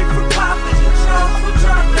champagne from popping, the trunk from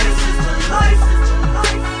dropping. This is the life.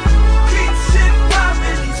 Keep shit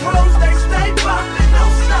popping, these hoes they stay popping. No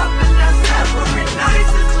stopping, that's every night.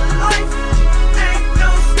 This is the life. Ain't no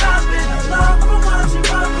stopping. I love from watching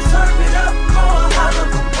mama serve it up for a hell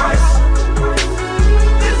of a price.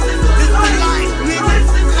 This is the life. This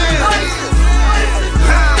is the life.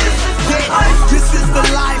 This is the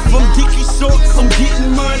life. I'm Dickie Shorts, I'm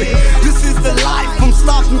getting money. This is the life. I'm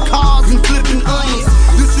stopping cars and flipping onions.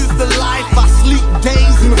 This is the life. I sleep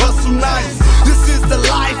days and hustle nights. This is the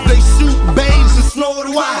life. They shoot babes and snort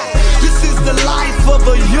wine. This is the life of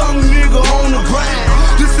a young nigga on the grind.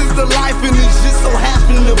 This is the life and it just so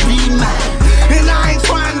happened to be mine. And I ain't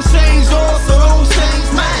trying to change yours, so don't change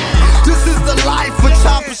mine. This is the life of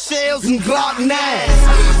chopper shells and Glock 9s.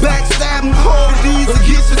 Backstabbing cold D's to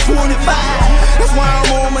get you 25. That's why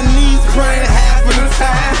I'm on my knees praying half of the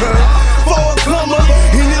time for a come up.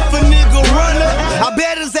 And if a nigga run up, I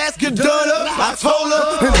bet his ass get done up. I told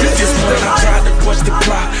her, and this is the I tried to punch the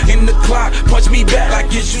clock, in the clock, punch me back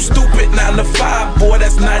like is you stupid. 9 to 5, boy,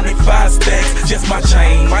 that's 95 stacks. Just my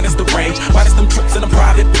chain, minus the range, minus them trips in the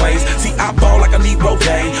private planes. See, I ball like a Negro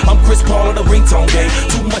game. I'm Chris Paul of the ringtone game.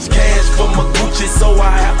 Too much cash for my Gucci, so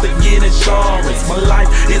I have to get insurance. My life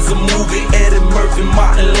is a movie, Eddie Murphy,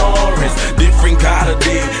 Martin Lawrence. Different kind of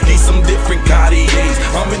day, need some different Cartiers.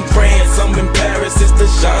 I'm in France, I'm in Paris, it's the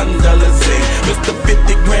Champs-Élysées. Mr.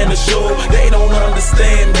 50 grand a show, they don't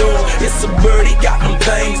understand though. It's a birdie, got them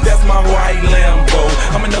things, that's my white Lambo.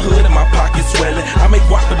 I'm in the hood and my pockets swelling. I make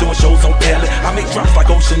guap for doing shows on Ellen. I make drops like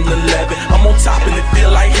Ocean 11. I'm on top and it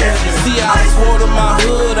feel like heaven. See, I swore to my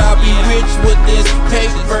hood I'll be rich with this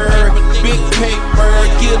paper. Big paper,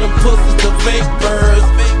 give them pussies to vapors.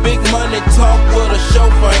 Big money talk with a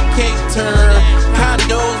chauffeur and cater.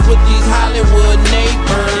 Condos with these Hollywood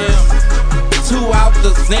neighbors. 2 out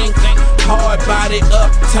the zinc, hard body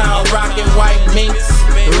uptown, rockin' white minks.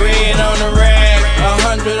 Red on the rag,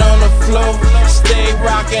 100 on the floor. Stay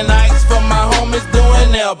rockin' ice for my homies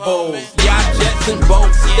doing elbows. Yacht jets and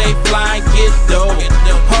boats, stay flying, get dope.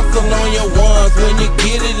 Hustle on your ones, when you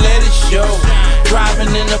get it, let it show.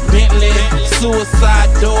 Driving in a Bentley,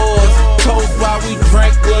 suicide doors. Toast while we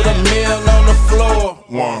drank with a meal on the floor.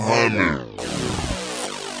 100.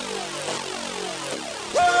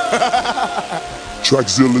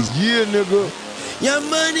 Trackzilla's yeah, nigga. Your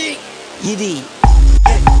money, you did.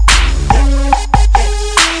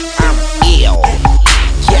 I'm ill.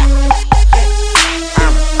 Yeah.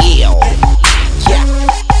 I'm ill. Yeah.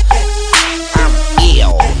 I'm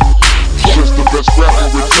ill. Yeah. Just the best rapper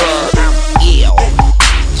retired. I'm ill.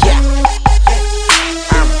 Yeah.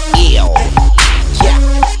 I'm ill. Yeah.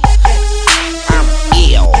 I'm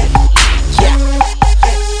ill. Yeah.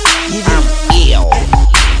 I'm ill.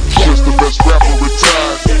 Just the best rapper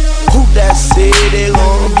retired. Who that said they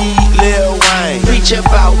gon' be Lil Wayne? Preach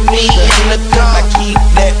about me in the car. I keep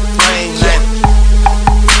that flame, man.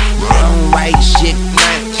 Wrong right shit,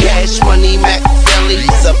 man. Cash money, Machiavelli.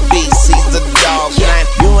 He's a beast, he's a dog, man.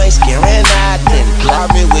 You ain't scaring nothing. Call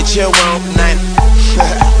me with your own name.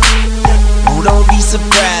 Oh, don't be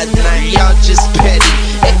surprised, man. Y'all just petty.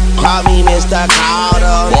 Hey, call me Mr.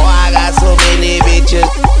 Carter. Boy, I got so many bitches.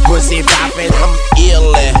 Pussy poppin', I'm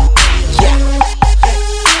illin'. Yeah.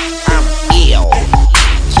 I'm ill.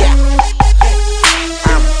 Yeah.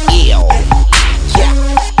 I'm ill. Yeah.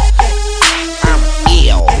 I'm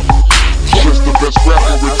ill. Just the best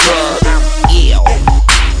rapper retired. I'm ill.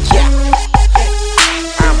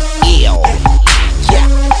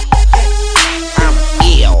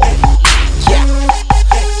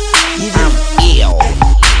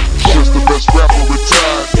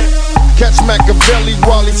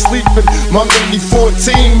 My mini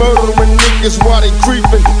 14 murdering niggas while they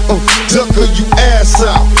creeping. Ducker you ass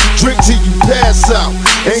out, drink till you pass out.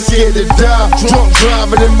 Ain't scared to die, drunk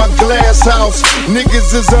driving in my glass house.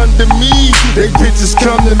 Niggas is under me, they bitches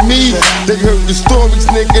come to me. They heard the stories,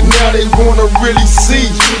 nigga, now they wanna really see.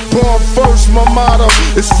 Born first, my motto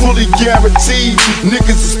is fully guaranteed.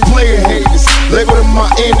 Niggas is player haters, label them my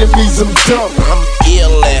enemies, I'm dumb. I'm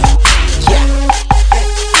ill at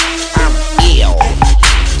I'm ill.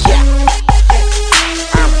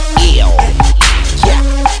 I'm ill.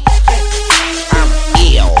 I'm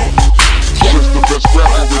ill. Just the best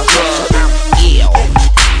rapper retired. I'm ill.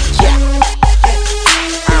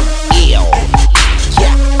 I'm ill.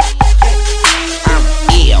 I'm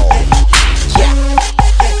ill.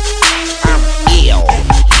 I'm ill.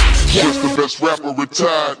 Just the best rapper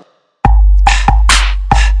retired.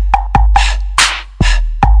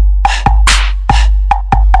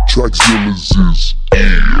 Trackzilla's is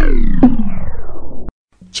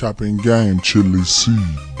chopping game, chili seed,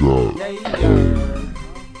 dog.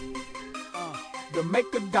 To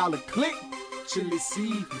make a dollar click, Chili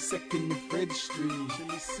C, second and Freddie Street.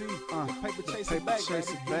 Chili C,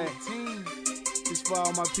 Paperchaser back. It's for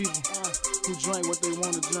all my people who drink what they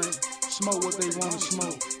want to drink, smoke what they want to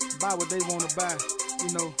smoke, buy what they want to buy.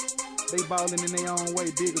 You know, they ballin' in their own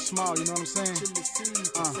way, big or small. You know what I'm saying? Chili C,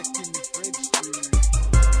 second and Freddie Street.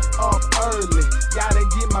 Up early, gotta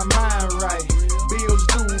get my mind right. Bills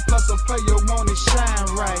due, plus a player wanna shine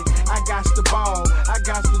right. I got to ball, I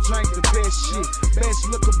got to drink the best shit. Best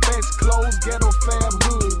looking, best clothes, ghetto fab,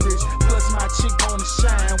 hood rich. Plus my chick wanna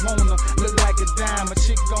shine, wanna look like a dime. A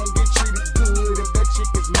chick gon' get treated good if that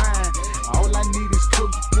chick is mine. All I need is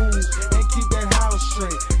cooked food and keep that house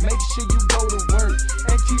straight. Make sure you go to work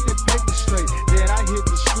and keep that paper straight. Then I hit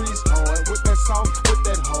the streets hard, with that soft, with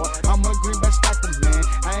that hard. I'm a greenback stacker, man.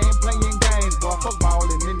 I ain't playing games, boy. Fuck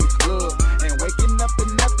ballin' in the club and waking up to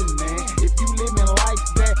nothing, man. If you living like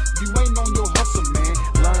that, you ain't on your hustle, man.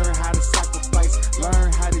 Learn how to sacrifice, learn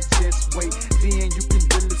how to just wait. Then you can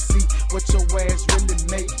really see what your ass really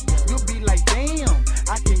make. You'll be like, damn,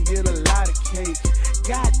 I can get a lot of cake.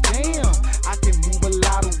 God damn, I can move a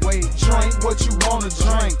lot of weight. Drink what you wanna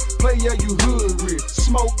drink, player you hood rich.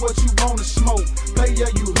 Smoke what you wanna smoke, player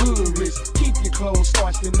you hood rich. Keep your clothes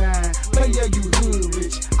starched to 9, player you hood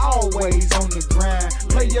rich. Always on the grind,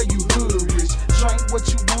 player you hood rich. Drink what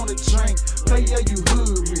you wanna drink, player you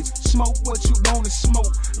hood rich. Smoke what you wanna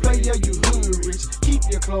smoke, player you hood rich. Keep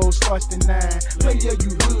your clothes starched to 9, player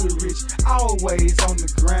you hood rich. Always on the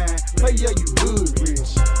grind, player you hood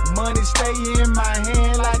rich. Money stay in my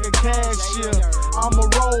hand like a cashier. I'm a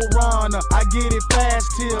roll runner, I get it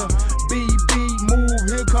fast here. BB move,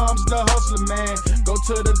 here comes the hustler, man. Go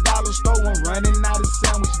to the dollar store, I'm running out of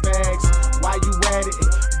sandwich bags. While you at it,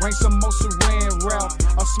 bring some more saran wrap,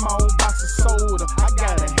 a small box of soda, I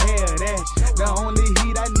gotta have that. The only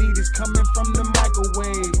heat I need is coming from the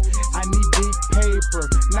microwave. I need big paper,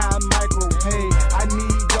 not micro pay. I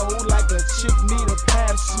need dough like a chick need a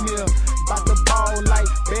pap smear. Bout the ball like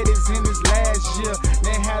Betty's in his last year.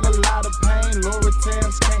 They had a lot of pain, Laura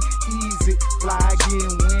Tabs can't ease it. Fly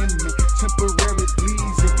getting women, temporary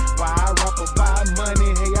pleasing. Why I rap about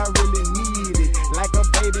money, hey I really need it. Like a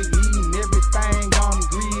baby eating everything, I'm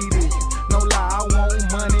greedy. No lie, I want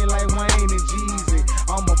money like Wayne and Jeezy.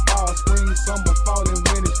 I'm a boss, spring, summer, fall, and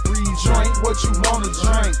when it's freezing. Drink what you wanna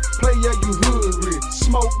drink, player you hood rich.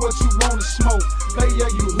 Smoke what you wanna smoke, player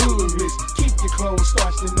you hood rich. Keep your clothes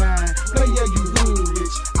starched to 9, player you hood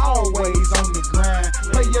rich. Always on the grind,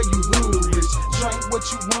 player you hood rich. Drink what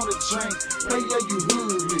you wanna drink, player you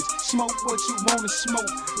hood rich. Smoke what you wanna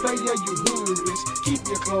smoke, player you hood rich. Keep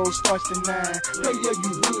your clothes starched to 9, player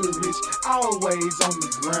you hood rich. Always on the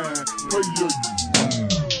grind, player you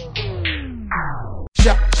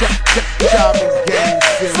Chopping game.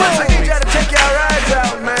 Slims, I need y'all to take y'all rides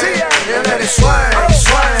out, man. And let it swing,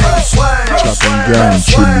 swing, swing. Chopping game,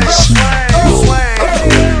 chili seed,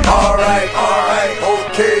 Alright,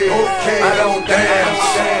 okay. I don't dance,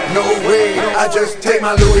 no way. I just take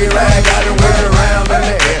my Louis rag out and wear it around in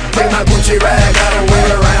the air. Take my Gucci rag out and wear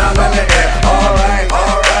it around in the air. Alright,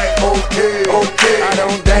 okay. I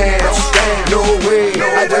don't dance, no way.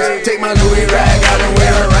 I just take my Louis rag out and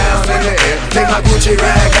wear it around in the air. Take my Gucci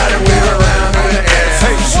rag out and wear it around in the air.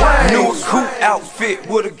 New coupe outfit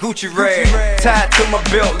with a Gucci rag tied to my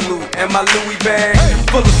belt loop and my Louis bag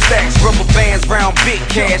full of stacks, rubber bands, round big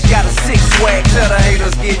cash. Got a 6 swag, tell the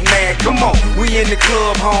haters get mad. Come on, we in the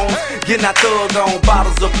club, home, getting our thug on,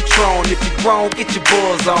 bottles of Patron. If you grown, get your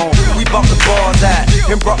buzz on. We bought the bars out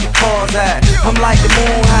and brought the cars out. I'm like the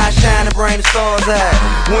moon high, shining, bring the stars out.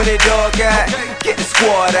 When it dark out, get the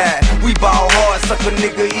squad at? We ball hard, suck a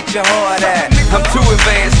nigga, eat your heart at. I'm too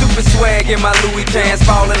advanced, stupid swag in my Louis pants,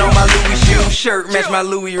 falling on my Louis shoe shirt, match my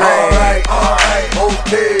Louis rag. Alright,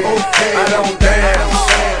 okay, I don't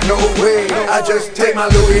dance, no way. I just take my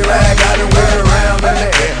Louis rag out and wear it around in the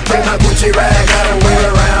air. Take my Gucci rag out and wear it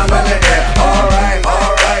around in the air. Alright,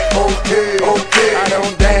 okay, I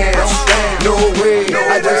don't dance, no way.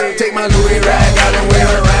 I just take my Louis rag out and wear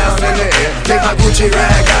it around in the air. Take my Gucci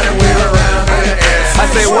rag out and wear it around in the air. I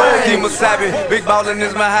say word, keep wasabi, big ballin'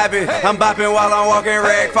 is my hobby. I'm bopping while I'm walking,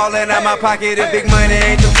 rag falling out my pocket. If big money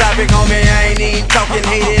ain't the topic, homie, I ain't even talking.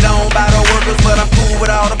 Hated on by the workers, but I'm cool with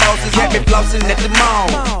all the bosses. Had me flossing at the mall,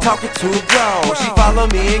 talking to a girl. She follow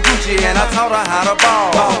me in Gucci and I taught her how to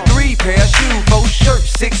ball. Bought 3 pair of shoes, 4 shirts,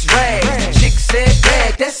 6 rags. Chick said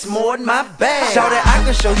bag, that's more than my bag. Shout it, I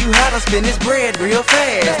can show you how to spend this bread real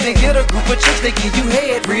fast. Then get a group of chicks, they give you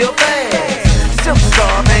head real fast.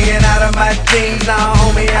 Superstar hanging out of my jeans. Nah,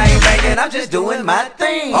 homie, I ain't banking, I'm just doing my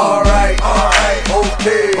thing. Alright,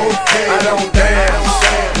 okay, I don't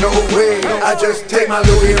dance, no way. I just take my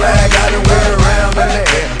Louis rag out and wear it around in the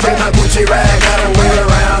air. Take my Gucci rag out and wear it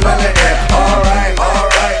around in the air. Alright,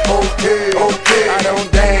 okay, I don't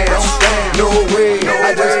dance, no way.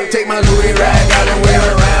 I just take my Louis rag out and wear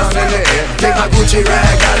it around in the air. Take my Gucci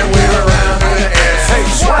rag out and wear it around in the air.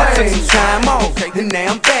 I took some time off, and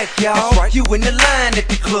now I'm back, y'all. You in the line at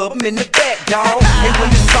the club, I'm in the back, dawg. And when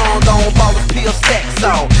the song on, ballers peel stacks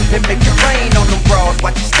off. And make it rain on them bras,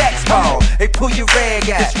 watch your stacks fall. Hey, pull your rag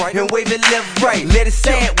out, and wave it left, right. Let it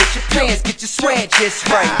sand with your pants, get your swag just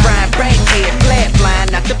right. Ryan Brankhead, flat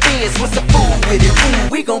flying out the fence. What's the fool with it? Ooh,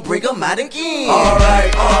 we gon' bring them out again.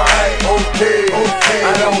 Alright, okay,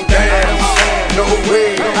 I don't dance, no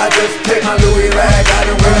way. I just take my Louis rag out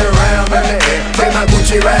and wear it around in the air. Take my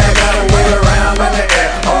Gucci rag out and wear it around in the air.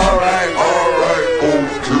 Alright, okay.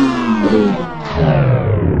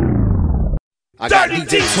 I got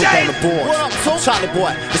DJ Took on the board. Charlie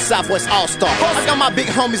Boy, the Southwest All-Star. I got my big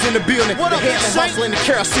homies in the building. The head and hustle in the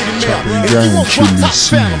Carroll City Mail. If you want drop top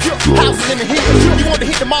phantom, houses in the hills, you want to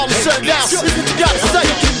hit them all and shut it down. This is what you gotta say.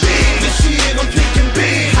 This shit, I'm thinking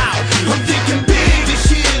big. How? I'm thinking big. This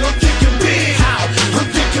shit, I'm thinking big. How? I'm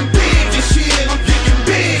thinking big. This shit, I'm thinking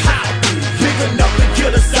big. How? Big enough to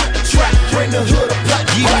get us out the trap. Bring the hood up like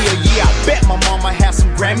Yeah, I bet my mama has some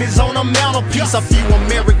Grammys on a mantelpiece. A few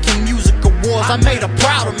American music awards, I made her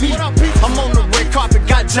proud of me. I'm on the red carpet,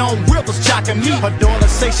 got Joan Rivers jocking me. Her daughter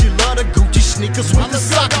say she love the Gucci sneakers with the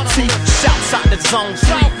soccer tee. Shouts out the Zone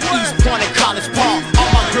 3, East Point and College Park. All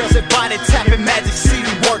my girls at body tapping Magic City,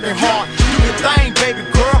 working hard. Do your thing, baby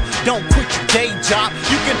girl, don't quit your day job.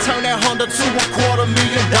 You can turn that Honda to a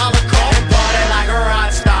 $250,000 car and party like a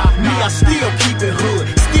rock star. Me, I still keep it hood,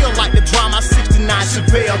 still like to drive my 69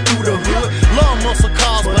 Chevelle through the hood. Love muscle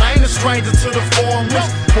cars, but I ain't a stranger to the foreign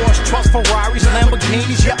ones. Porsche trucks, Ferraris,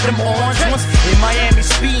 Lamborghinis, yep, them orange ones. In Miami,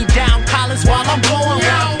 speeding down Collins while I'm blowing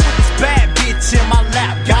one. This bad bitch in my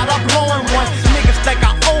lap, got her blowing one. Niggas think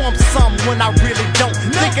I owe them something when I really don't.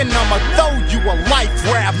 Thinking I'ma throw you a life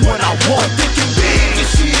rap when I won't. I'm thinking big, this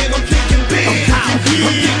shit, I'm thinking big. I'm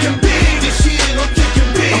thinking big, this shit, I'm thinking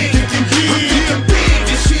big. I'm thinking big,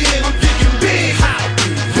 this shit, I'm thinking big. How?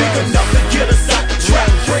 Big enough to get us out the trap.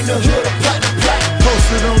 Bring the hood up like the black.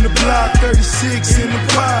 Posted on the block, 36 in the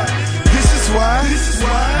pod.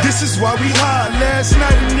 This is why we hot. Last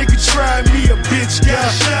night a nigga tried me, a bitch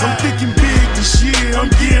got shot. I'm thinking big this year,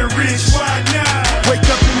 I'm getting rich. Why not? Wake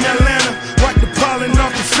up in Atlanta, wipe the pollen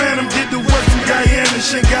off the phantom. Did the work from Guyana,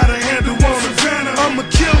 shit got a handle on Savannah. I'ma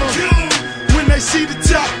kill 'em when they see the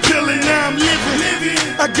top pillin'. Now I'm living.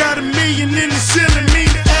 I got $1 million in the ceiling,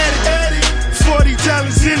 mean to add it.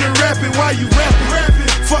 $40 in the rapping while you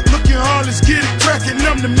rapping. Fuck looking hard, let's get it crackin'.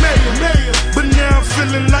 I'm the mayor. But now I'm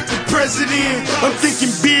feeling like the president. I'm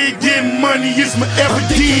thinking big, getting money is my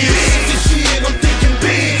evidence. This shit, I'm thinking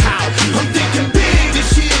big. How? I'm thinking big. This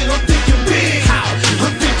shit, I'm thinking big. How?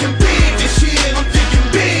 I'm thinking big. This shit, I'm thinking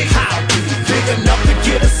big. How? Big enough to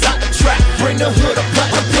get us out the trap. Bring the hood up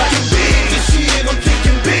like a black. This shit, I'm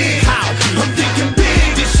thinking big. How? I'm thinking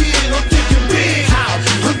big. This shit, I'm thinking big. How?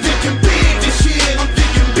 I'm thinking big. This shit, I'm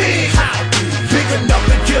thinking big. How? Big enough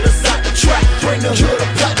to get us out the trap. Bring the hood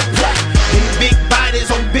up like a black. Big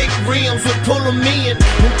bodies on big rims, we pull them in.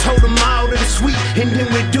 And told them all that it's sweet, and then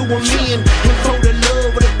we do them in. And for the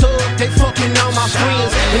love of the thug, they fucking all my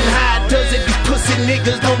friends. And how does it, these pussy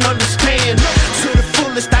niggas don't understand. To the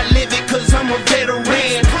fullest I live it, cause I'm a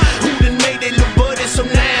veteran. Who done made that little buddy, so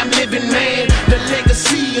now I'm living, man. The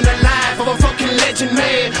legacy and the life of a fucking legend,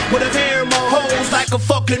 man. With a hair more hoes like a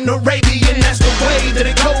fucking Arabian. That's the way that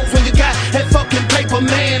it goes when you got that fucking paper,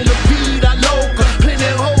 man. La vida loca, plenty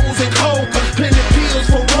hoes and coke, plenty pills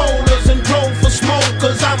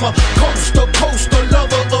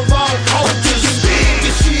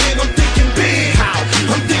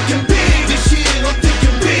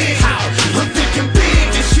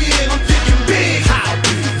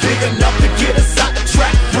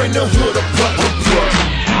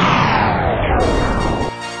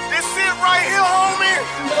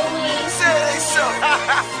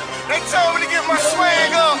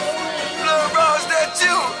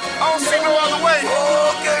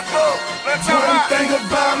One thing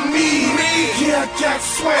about me, yeah, I got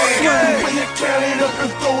swag. The way I count it up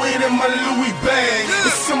and throw it in my Louis bag.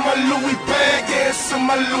 It's in my Louis bag, yeah, it's in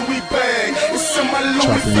my Louis bag. It's in my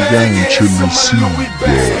Louis bag, yeah, it's in my Louis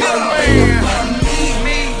bag. One thing about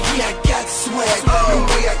me, yeah, I got swag. The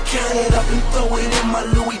way I count it up and throw it in my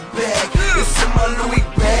Louis bag. It's in my Louis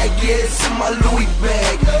bag, yeah, it's in my Louis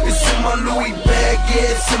bag. It's in my Louis bag,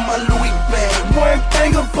 yeah, it's in my Louis bag. One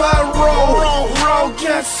thing about Roll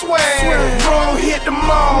got swag. Roll hit the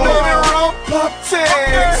mall, baby, Roll pop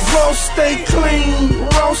tags. Roll stay clean,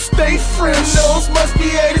 Roll stay fresh. Those must be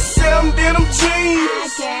 87 denim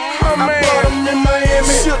jeans. I bought them in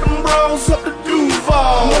Miami, shipped them rolls up to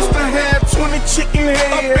Duval. Must have had 20 chicken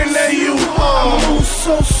heads up in that U-Haul. I move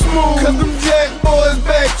so smooth, cause them Jack boys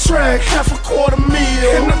backtrack. Half a quarter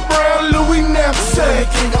meal in the brown Louis knapsack.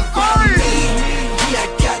 Yeah, I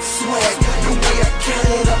got swag. The way I count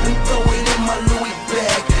it up and throw it in my Louis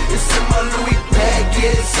bag. It's in my Louis bag,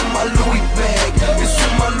 yeah, it's in my Louis bag. It's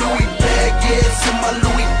in my Louis bag, yeah, it's in my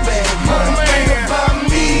Louis bag. One thing about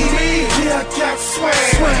me, yeah, I got swag.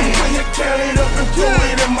 The way I count it up and throw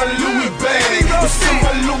it in my Louis bag. It's in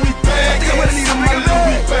my Louis bag, yeah, it's in my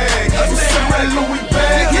Louis bag. It's in my Louis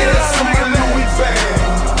bag, yeah, it's in my Louis bag.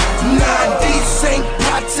 Nah, these Saint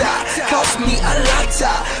Pata cost me a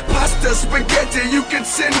lotta. Pasta, spaghetti, you can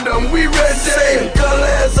send them, we ready. Same color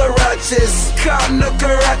as a righteous. Caught no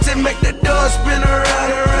karate, make the door spin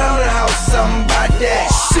around the house. Something about that.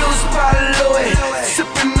 Shoes by Louis,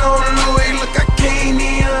 sipping on Louis. Look, I can't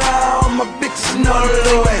even lie, all my bitches know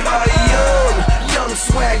Louis. Young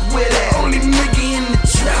swag with it. Only nigga in the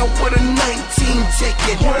drought with a 19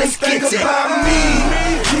 ticket. Let's get it. About me,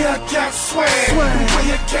 yeah, I got swag. The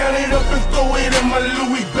way I count it up and throw it in my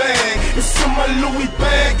Louis bag. It's in my Louis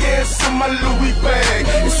bag, yeah, it's in my Louis bag.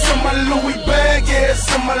 It's in my Louis bag, yeah, it's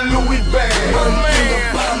in my Louis bag. One thing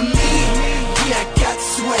about me, yeah, I got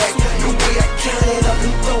swag. The way I count it up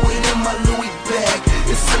and throw it in my Louis bag.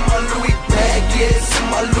 It's in my Louis bag, yeah, it's in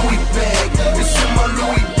my Louis bag. It's in my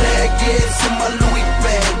Louis bag, yeah, it's in my Louis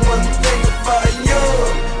bag. One thing about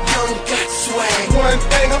young got swag. One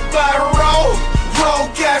thing about Roll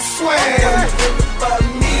got swag. One thing about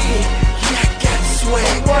me, yeah, I got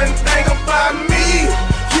swag. One thing about me,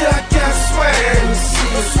 yeah, I got swag.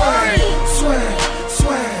 Swag, swag,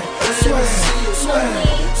 swag, swag, swag,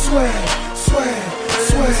 swag, swag,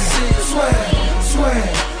 swag, swag,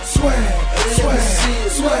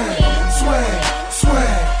 swag, swag,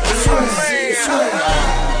 swag, swag, swag.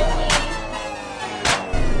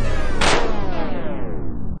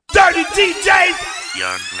 Dirty DJs,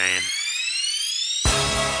 young man.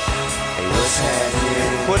 Hey, what's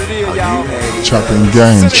happening? What it is, y'all? Chopping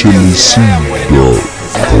Gang, Chili C, dog.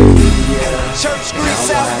 Church Street,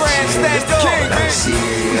 South Grand, stand the king, man.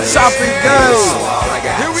 Chopping Gang.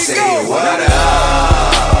 Here we go. What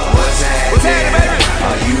up? What's happening, baby?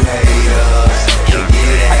 Are you haters? Can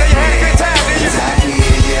get at me. I know you had a good time, didn't you? I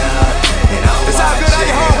hear ya. And I'm it's all good on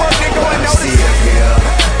your hard work, nigga. I noticed. You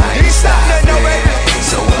ain't stop nothing, no, baby.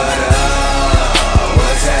 So what up?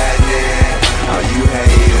 What's happening? Are you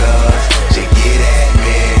haters? Can get at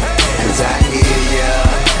me. Cause I hear ya.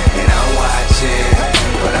 And I'm watching.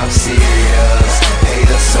 But I'm serious.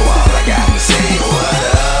 Haters, so all I gotta say, what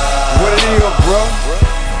up? What it is, bro?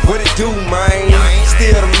 What it do, man?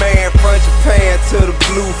 Still the man from Japan to the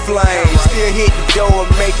blue flame. Still hit the door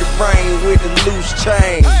and make it rain with the loose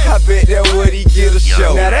chain. I bet that what he get a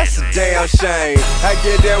show. Now that's a damn shame. I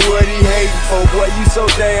get that what he hating for, boy, you so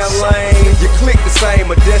damn lame. You click the same,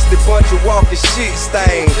 a dusty bunch of walking shit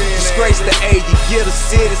stain. Disgrace the A, you get a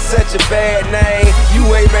city such a bad name. You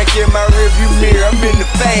ain't back in my rearview mirror, I'm in the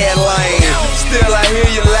bad lane. Still I hear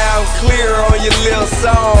you loud and clear on your little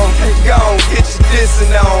song. Gone, get your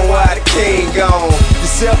dissing on while the king gone.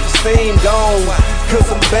 Your self-esteem gone, cause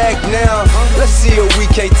I'm back now. Let's see if we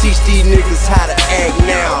can't teach these niggas how to act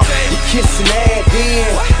now. You kissing ass then,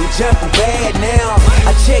 you jumping bad now.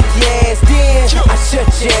 I check your ass then, I shut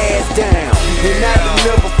your ass down. And I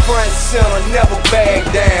deliver front center, never back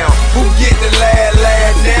down. Who get the lad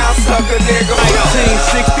now, sucker nigga?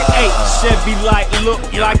 1968 Chevy light look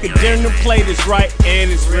like a dinner plate is right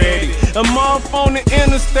and it's ready. I'm off on the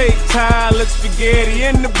interstate, tired like spaghetti.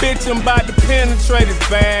 And the bitch I'm about to penetrate is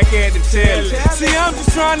back at the telly. See, I'm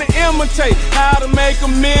just trying to imitate how to make a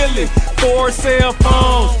million. 4 cell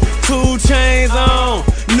phones, 2 chains on,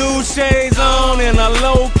 new shades on, and a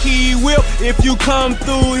low-key whip. If you come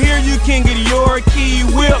through here, you can get your key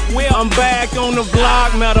whip. I'm back on the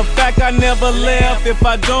block, matter of fact, I never left. If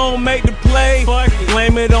I don't make the play,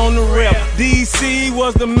 blame it on the rep. DC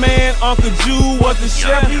was the man, Uncle Jew was the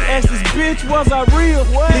chef. He asked his bitch, was I real?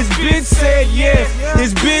 His bitch said yes,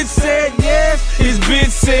 his bitch said yes.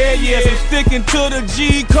 sticking to the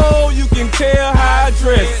G code, you can tell how I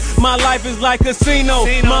dress. My life is like casino,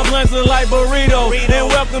 my blunts are like burrito. And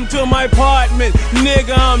welcome to my apartment,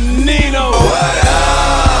 nigga, I'm Nino. What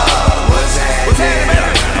up? What's happening?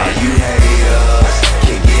 All you haters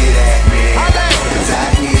can get at me. 'Cause I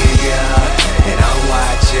hear ya and I'm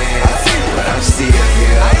watching, but I'm still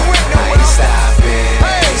here. I ain't stopping.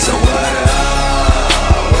 So what up?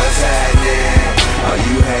 What's happening? All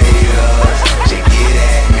you haters can get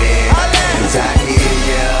at me. 'Cause I hear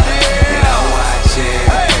ya and I'm watching,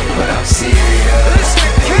 but I'm serious.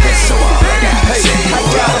 So all I gotta say is I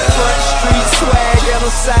got a front street swag and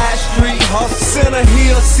a side street hustle. Center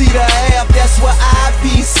Hill, Cedar Ave, that's where I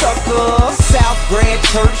be, sucker. South Grand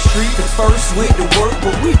Church Street, the first with the work,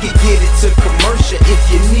 but we can get it to commercial if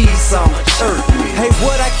you need some church. Hey,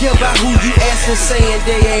 what I care about who you asking, saying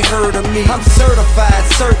they ain't heard of me. I'm certified,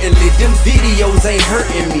 certainly, them videos ain't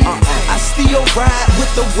hurting me. I still ride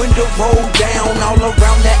with the window rolled down all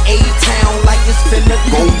around the A-town like it's finna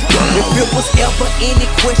go down. If it was ever any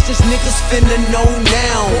questions, niggas finna know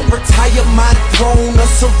now. Won't retire my throne or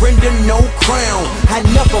surrender no crown. I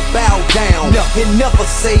never bow down and never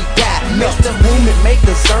say die. Mr. Whom it may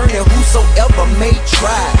concern and whosoever may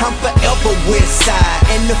try. I'm forever west side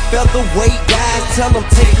and the featherweight guys tell them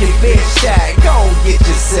take your best shot. Go on, get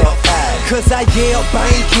yourself high. 'Cause I yell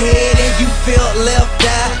bankhead and you felt left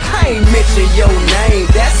out. I ain't mention your name,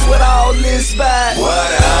 that's what all this about.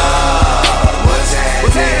 what up? What's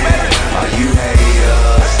happening? All you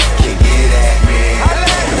haters can get at me.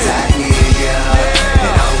 'Cause I hear ya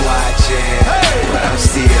and I'm watching, but I'm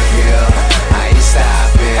still here. I ain't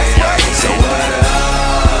stopping. So what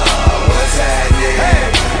up? What's happening?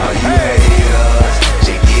 All you haters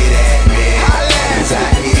can get at me. 'Cause I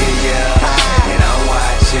hear ya and I'm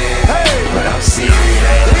watching, but I'm serious.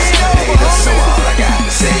 Haters, so all I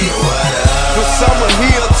gotta say is what up? From Summer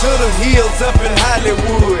Hill to the hills up in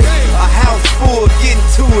Hollywood, a house full, getting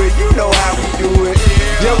to it, you know how we do it.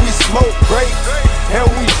 Yeah, we smoke great and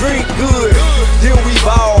we drink good. Then we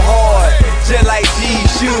ball hard, just like G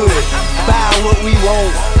should. Buy what we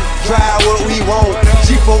want, try what we want.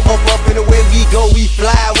 G4 up and away we go, we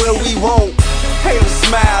fly where we want. Haters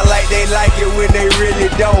smile like they like it when they really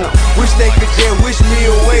don't. Wish they could just wish me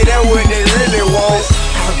away, that's what they really want.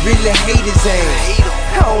 I really hate his ass,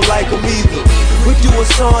 I don't like him either. We do a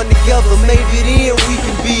song together, maybe then we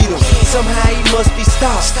can beat him. Somehow he must be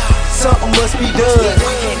stopped, something must be done.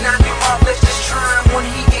 We can't knock him off, let's just try him when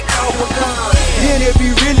he get caught with guns. Then it be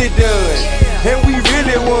really done, and we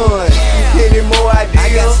really won. Any more ideas? I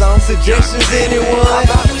got some suggestions, anyone? How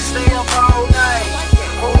about we stay up all night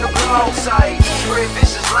on the blog site? Trey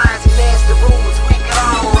vicious lines and nasty rumors, we get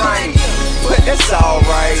alright. But that's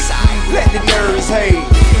alright, let the nerves hate.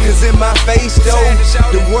 'Cause in my face though,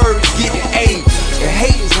 the words getting ate. And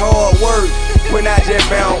hate is hard work when I just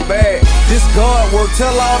bounce back. This guard work,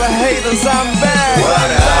 tell all the haters I'm back.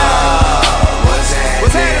 What up?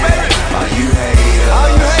 What's happening, baby? All you haters, all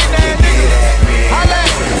you hating can get at me.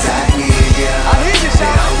 'Cause I hear ya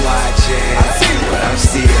and I'm watching, but I'm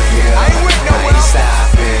still here. I ain't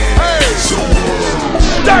stopping.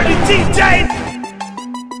 Dirty DJ.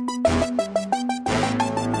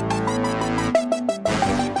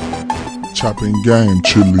 Chopping game,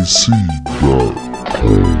 chili seed, dog.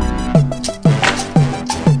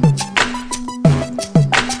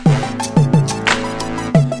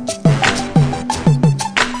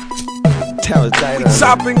 We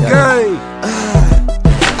chopping game.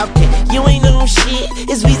 Okay, you ain't on shit.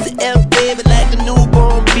 It's Weezy F, baby, like a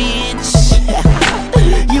newborn bitch.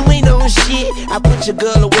 You ain't on shit. I put your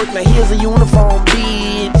girl to work, now here's a uniform,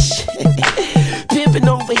 bitch. Pimpin'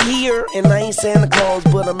 over here, and I ain't Santa Claus,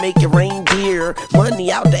 but I make it reindeer.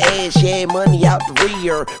 Money out the ass, yeah, money out the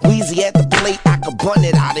rear. Weezy at the plate, I can bun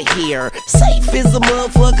it out of here. Safe as a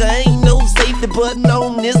motherfucker, ain't no safety button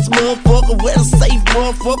on this motherfucker. Well, safe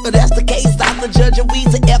motherfucker, that's the case. I'm the judge of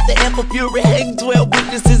Weezy after Amber Fury. Hang 12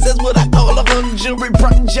 witnesses, that's what I call a hung jury.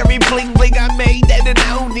 Brun Jerry bling bling, I made that, and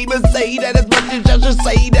I don't even say that as much as I should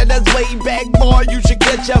say that. That's way back, boy, you should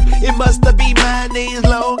catch up. It must have been my name's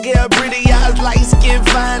long hair, pretty eyes, light skin,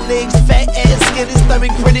 fine legs, fat ass, skinny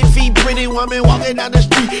stomach, pretty feet, pretty woman walking down the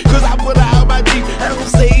street. 'Cause I put her out my deep, I don't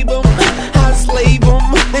save them, I slave them.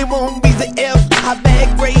 They won't be the F, I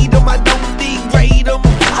bad grade them, I don't degrade them,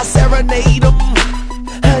 I serenade them.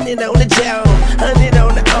 100 on the job, 100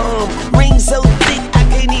 on the arm, ring so thick I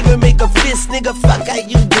can't even make a fist. Nigga, fuck how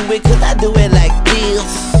you do it, 'cause I do it like this.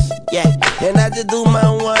 Yeah, and I just do my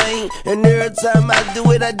wine, and every time I do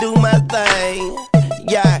it, I do my thing.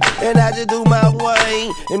 Yeah, and I just do my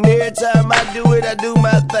wine, and every time I do it, I do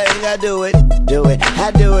my thing. I do it, I do it,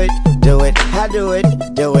 I do it, I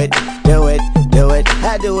do it. do it, do it,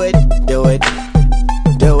 I do it, do it,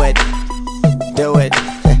 do it, do it.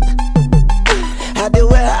 I do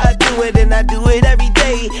it, and I do it every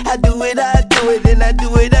day. I do it, and I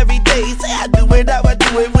do it every day. Say I do it, how I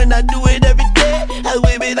do it when I do it every day. I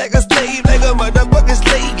whip it like a slave, like a motherfucking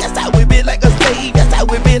slave. Yes, I whip it like a slave. Yes, I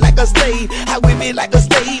whip it like a slave. I whip it like a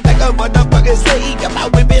slave, like a motherfucking slave. Yes, I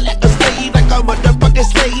whip it like a slave, like a motherfucking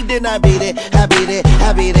slave. Then I beat it, I beat it,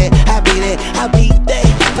 I beat it, I beat it, I beat that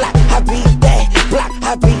block, I beat that block,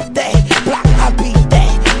 I beat that block, I beat that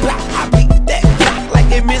block, I beat that block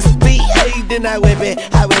like it misbehaved. Then I whip it,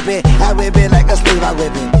 I whip it, I whip it like a slave. I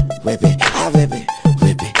whip it, whip it, I whip it,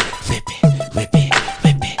 whip it, whip it, whip it,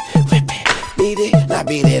 whip it, whip it. Beat it, I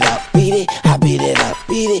beat it up, beat it, I beat it up,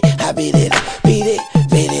 beat it, I beat it up, beat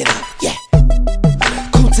it up, yeah.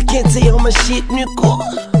 Kunta Kinte on my shit,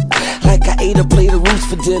 nigga. Like I ate a plate of roots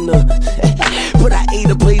for dinner. But I ate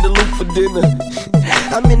a plate of loot for dinner.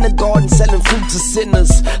 I'm in the garden selling fruit to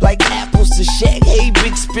sinners, like apples to Shaq. Hey,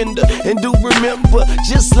 big spender, and do remember,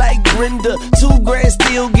 just like Brenda, 2 grand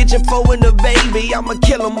still get your 4 in the baby. I'ma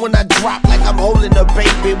kill him when I drop like I'm holding a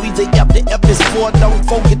baby. We say up the F is 4, don't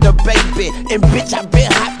forget the baby. And bitch, I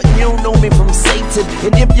been hot, but you don't know me from Satan.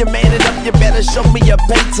 And if you're man enough, you better show me your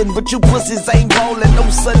patent. But you pussies ain't rolling, no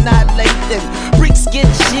annihilating. Bricks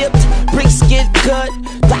get shipped, bricks get cut.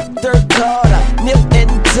 Dr. Carter, nip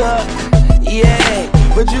and tuck. Yeah,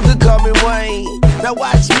 but you could call me Wayne. Now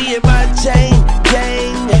watch me and my chain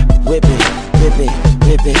gang. Whip it, whip it,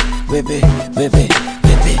 whip it, whip it, whip it,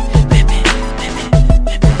 whip it, whip it, whip it,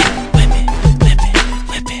 whip it, whip it, whip it,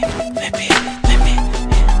 whip it, whip it, whip it.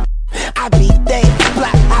 I beat that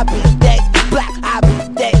block, I beat that block, I beat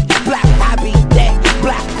that block, I beat that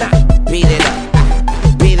block. Nah, beat it up,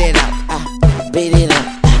 beat it up, beat it up,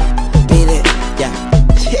 beat it, yeah.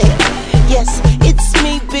 Yes, it's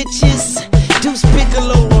me, bitches. Deuce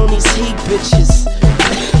Piccolo on these heat bitches.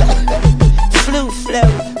 Flu flow,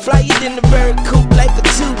 fly it in the bird coop like a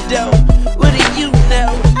two-door. What do you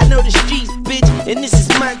know? I know the streets, bitch, and this is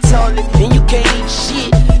my toilet, and you can't eat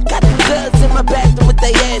shit. Got them girls in my bathroom with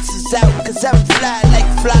their asses out, cause I'm fly like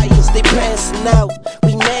flyers, they passing out.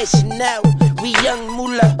 We mashing out, we young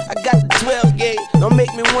moolah. I got the 12 gauge, don't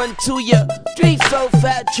make me 1 to ya. 3, 4,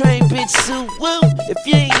 5 train, bitch, suit, woo. If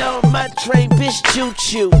you ain't on my train, bitch,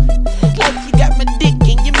 choo-choo. Like you got my dick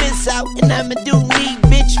and you miss out, and I'ma do me,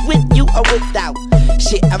 bitch, with you or without.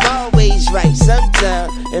 Shit, I'm always right sometime.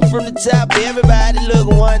 And from the top, everybody look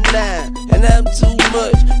 1-9. And I'm too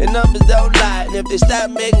much, and numbers don't lie. And if they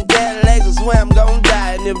stop making Cadillacs, I swear I'm gon'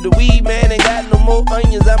 die. And if the weed man ain't got no more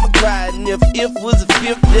onions, I'ma cry. And if was a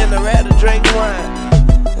fifth, then I'd rather drink wine.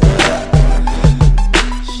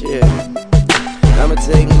 Shit, I'ma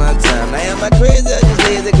take my time. Now am I crazy or just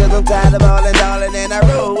lazy? Cause I'm tired of ballin', darling. And I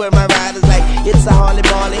roll with my riders like it's a Harley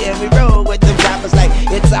party. And we roll with them choppers like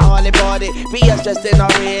it's a Harley party. Be us dressed in our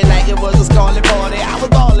red like it was a scarlet party. I was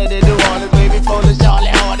ballin' in New Orleans way before the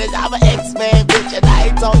Charlotte Hornets. I'm an X-Man, bitch, and I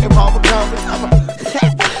ain't talking Paul McCombs. I'ma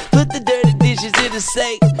put the dirty dishes in the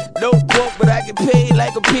sink. No pork, but I get paid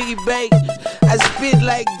like a piggy bank. I spit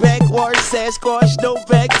like backwash, Sasquatch, no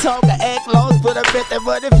back talk. I act lost, but I bet that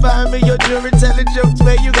money find me. Your jury telling jokes,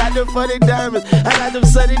 man, you got them funny diamonds. I got them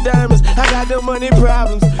sunny diamonds, I got them money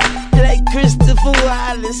problems. Like Christopher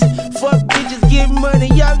Wallace, fuck bitches, get money,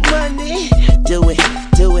 young money. Do it,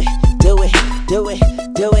 do it, do it, do it,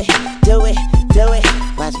 do it, do it, do it.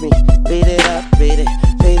 Watch me beat it up, beat it,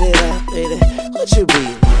 beat it up, beat it. What you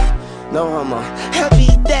beat? No homo. I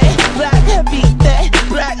beat that block, I beat that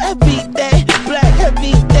block, I beat that block, I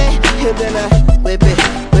beat that. And then I whip it,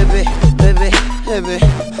 whip it, whip it, whip it.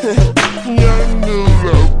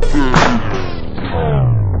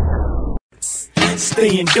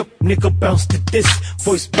 Staying dope, nigga bounce to this.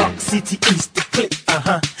 Voice box, CTE's the click,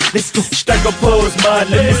 Let's go. Strike a pose,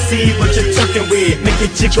 man. Let me see what you're talking with. Make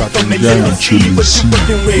it jiggle for me. Let me see what you're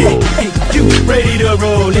working with. Hey, you ready to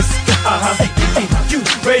roll? Let's go. Hey, you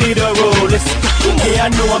ready to roll? Let's go. Yeah, I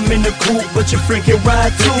know I'm in the coupe, but you're freaking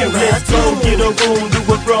ride too. Let's go. Get a room, do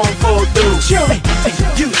what wrong for do. Hey,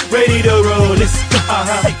 you ready to roll? Let's go.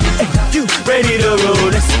 Hey, you ready to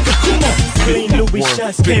roll? Let's go. Come on. Clean Louis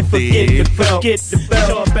shots, can't forget the belt.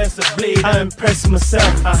 Sharp as a blade, I impress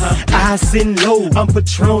myself. Eyes in low, I'm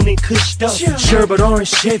Patron and cushed up. Sherbet orange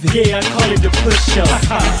Chevy, yeah, I call it the push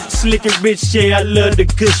up. Slick and rich, yeah, I love the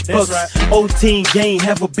gush bucks. Old team game,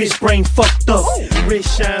 have a bitch brain fucked up. Red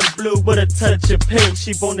shine blue with a touch of pink.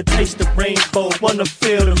 She wanna taste the rainbow, wanna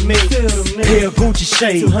feel the mink. Pair of Gucci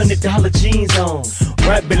shades, $200 jeans on.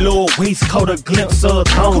 Right below her waist, caught a glimpse of a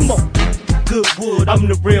thong. Come on. Good wood, I'm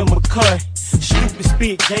the real McCoy. Stupid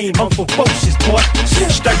speed game, I'm ferocious, boy.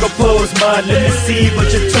 Strike a pose, man, let me see what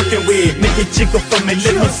you're talking with. Make it jiggle for me,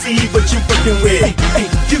 let me see what you're working with. Hey,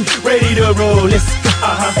 you ready to roll? Let's go.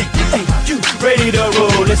 Hey, you ready to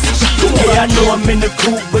roll? Let's go. Yeah, I know I'm in the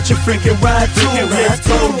coupe, but you're freaking ride too. Let's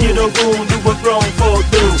go, get a room, do what grown folk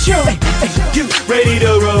do. Hey, you ready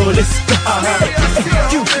to roll? Let's go.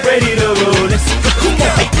 You ready to roll? Let's go.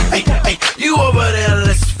 Hey, you over there,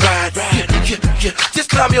 let's ride. Just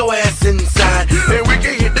climb your ass inside. And we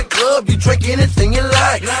can hit the club, you drink anything you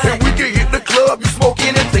like. And we can hit the club, you smoke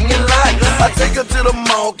anything you like. I take her to the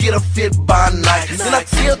mall, get a fit by night. Then I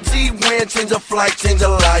TLT win, change a flight, change a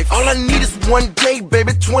life. All I need is one day,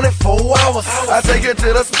 baby, 24 hours. I take her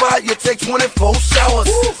to the spot, you take 24 showers.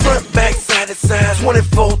 Front, back, side to side,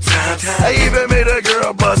 24 times. I even made a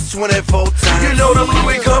girl bust 24 times. You know them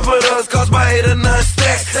Louis comforters cost by 8 or 9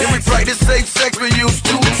 stacks. And we practice safe sex, we use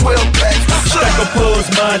 2 12 packs. Strike a pose,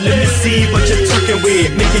 man, let me see what you're talking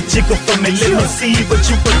with. Make it jiggle for me, let me see what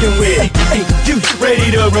you're working with. Hey, you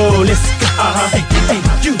ready to roll? Let's go. Hey,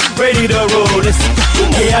 you ready to roll? Let's go.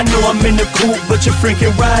 Yeah, I know I'm in the coupe, but you're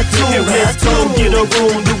freaking ride too. Let's go, get a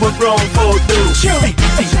room, do what grown folk do. Hey,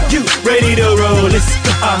 you ready to roll? Let's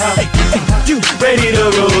go. Hey, you ready to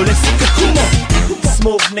roll? Let's go. Come on.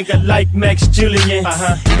 Smoke nigga like Max Julian.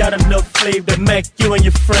 Got enough flavor to Mac you and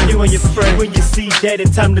your friend. When you see that,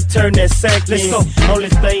 it's time to turn that sack in. Let's go. Only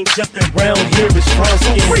thing jumping around here is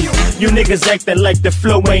frosty. You niggas acting like the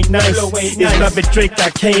flow ain't nice. It's Bobby Drake, I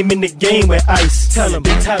came in the game with ice. Tell him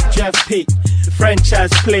the top draft pick, the franchise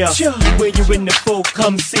player. When you in the fold,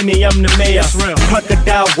 come see me, I'm the mayor.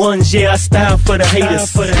 Crocodile ones, yeah, I style for the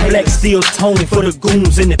haters. Black steel Tony for the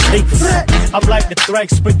goons and the takers. I'm like the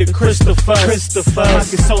Thrax with the crystal fuzz.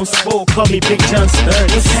 Pockets on swole, call me Big John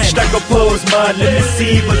Stearns. Strike a pose, man, let me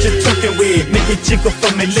see what you're talking with. Make it jiggle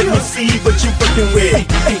for me, let me see what you're working with.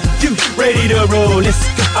 Hey, you ready to roll? Let's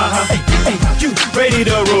go. Hey, you ready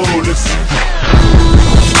to roll? Let's go.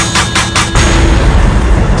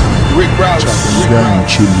 Rick Rouse. Gang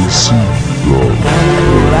Chili C, dog.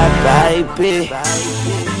 Right, baby.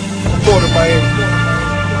 Port of Miami.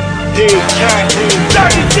 Dirty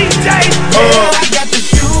DJs. Yeah, I got the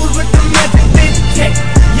shoes with the message fit check.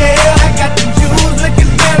 Yeah, I got the jewels looking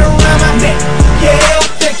better around my neck. Yeah,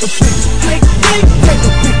 take a picture, click, click, take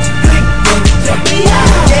a picture, click, check me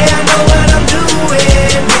out. Yeah, I know what I'm doing.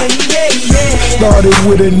 Yeah. Started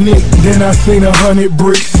with a nick, then I seen 100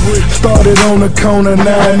 bricks. Started on the corner,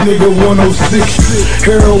 now a nigga 106.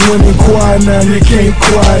 Heroin and quiet, now you can't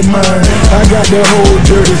quiet mine. I got that whole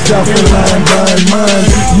dirty South line buying mine.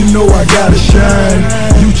 You know I gotta shine,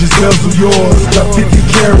 you just guzzle yours. Got 50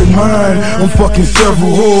 carat mine, I'm fucking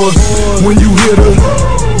several whores. When you hit her,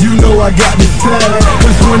 you know I got the sack.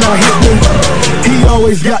 Cause when I hit them, he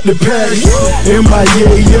always got the pack. In my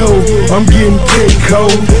yo, I'm getting cake cold.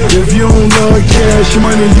 If you don't love cash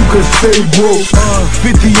money, you can stay broke.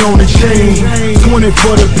 50 on the chain, 20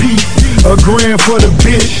 for the piece, $1 grand for the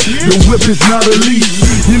bitch. The whip is not a lease.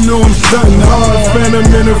 You know I'm stunting hard, phantom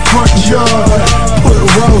in the front yard. Put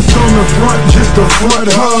Ross on the front, just the front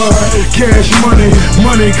hard. Cash money,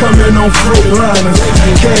 money coming on freight liners.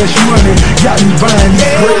 Cash money, got me buying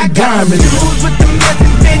these great diamonds. With the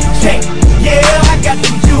message fit check. Yeah, I got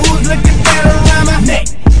them jewels looking better around my neck.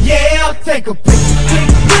 Yeah, I'll take a picture, click,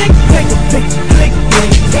 click, take a picture, click, click,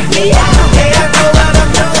 check me out. Yeah, I know what I'm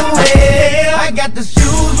doing. I got the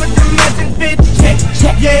shoes with the message fit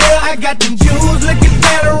check. Yeah, I got them jewels looking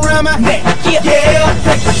better around my neck. Yeah, I'll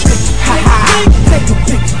take a picture, click, click, take a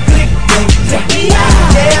picture, click, click, check me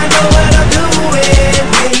out. Yeah, I know what I'm doing.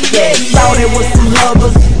 Yeah. Thought it was some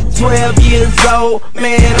lovers. 12 years old,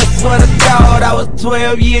 man, I swear to God, I was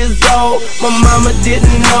 12 years old. My mama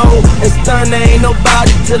didn't know, and stunned ain't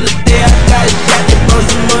nobody till the day I got shot. They put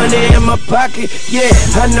some money in my pocket, yeah.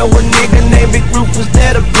 I know a nigga named Big Rufus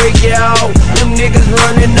that'll break it out. Them niggas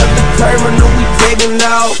running up the terminal, we taking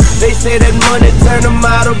out. They say that money turn a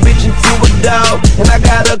model bitch into a dog. And I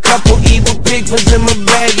got a couple evil pigments in my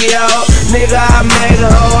bag, y'all. Nigga, I made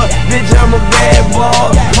hard, bitch, I'm a bad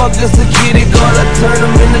boy. Fuck the security guard, I turn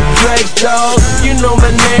them into track stars. You know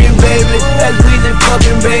my name, baby. That's Weezy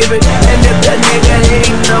fucking baby. And if that nigga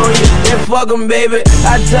hating on you, then fuck him, baby.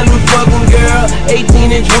 I tell him fuck him, girl.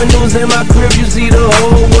 18-inch windows in my crib, you see the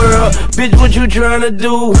whole world. Bitch, what you tryna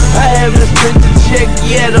do? I haven't spent the check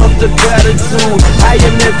yet off the gratitude. I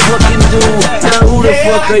am that fucking dude. Now who the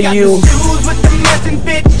fuck are you? I got the shoes with the matching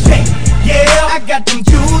fit check. Yeah, I got them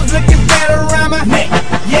jewels looking better around my neck.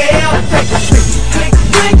 Yeah, I'll take a picture, click,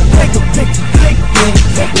 click, take a picture, click, click,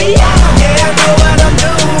 check me out. Yeah, I know what I'm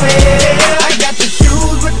doing. I got the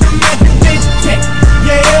shoes with the matching fit check.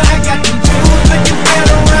 Yeah, I got them jewels looking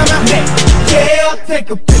better around my neck. Yeah,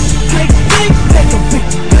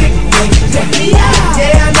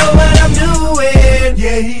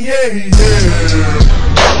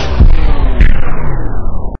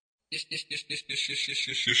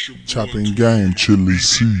 Chopping game, chili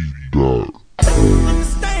seed, dog.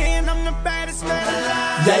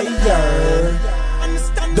 Yeah,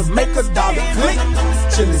 the maker dollar click,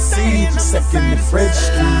 chili seed, second and Fred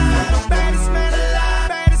Street.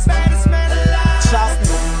 Chopping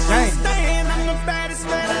game.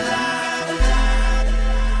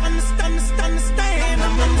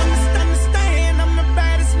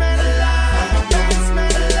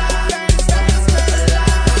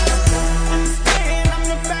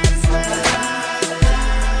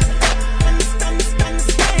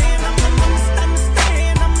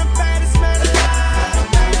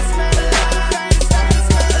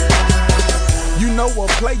 A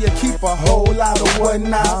player keep a whole lot of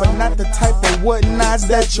whatnots, but not the type of whatnots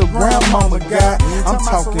that your grandmama got. I'm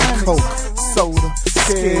talking coke, soda,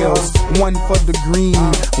 scales, one for the green,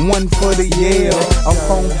 one for the yell, a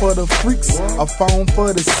phone for the freaks, a phone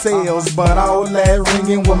for the sales. But all that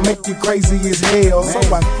ringing will make you crazy as hell. So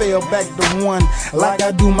I fell back to one, like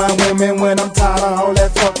I do my women when I'm tired of all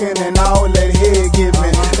that fucking and all that head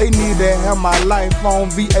giving. They need to have my life on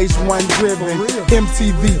VH1 driven,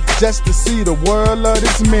 MTV, just to see the world of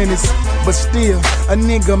this menace. But still, a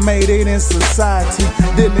nigga made it in society,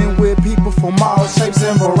 dealing with people from all shapes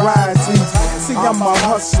and varieties. See, I'm a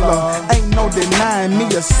hustler, ain't no denying me,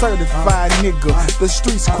 a certified nigga. The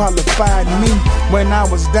streets qualified me. When I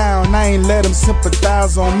was down, I ain't let them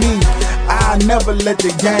sympathize on me. I never let the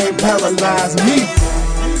game paralyze me.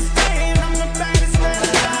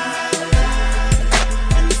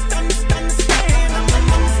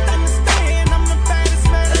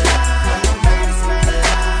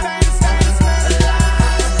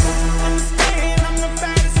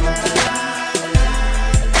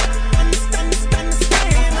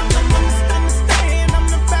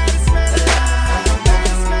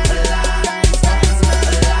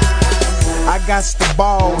 Got the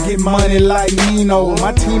ball, get money like Nino.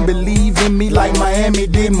 My team believe in me like Miami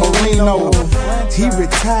did Marino. He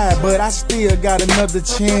retired, but I still got another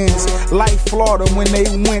chance. Like Florida when they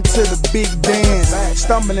went to the big dance.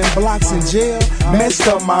 Stumbling blocks in jail messed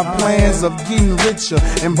up my plans of getting richer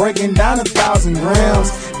and breaking down 1,000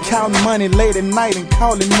 grams. Counting money late at night and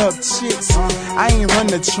calling up chicks. I ain't run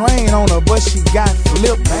the train on her, but she got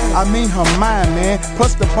flipped. I mean her mind, man.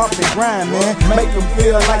 Plus the bump and grind, man. Make them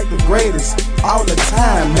feel like the greatest all the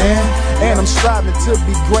time, man. And I'm striving to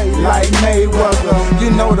be great like Mayweather.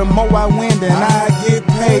 You know, the more I win, then I get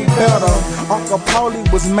paid better. Uncle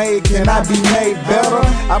Paulie was made, can I be made better?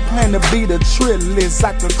 I plan to be the trillist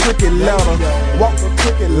like a cricket letter. Walk a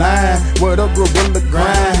cricket line with a gorilla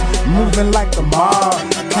grind. Moving like the mob,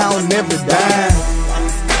 counting every dime.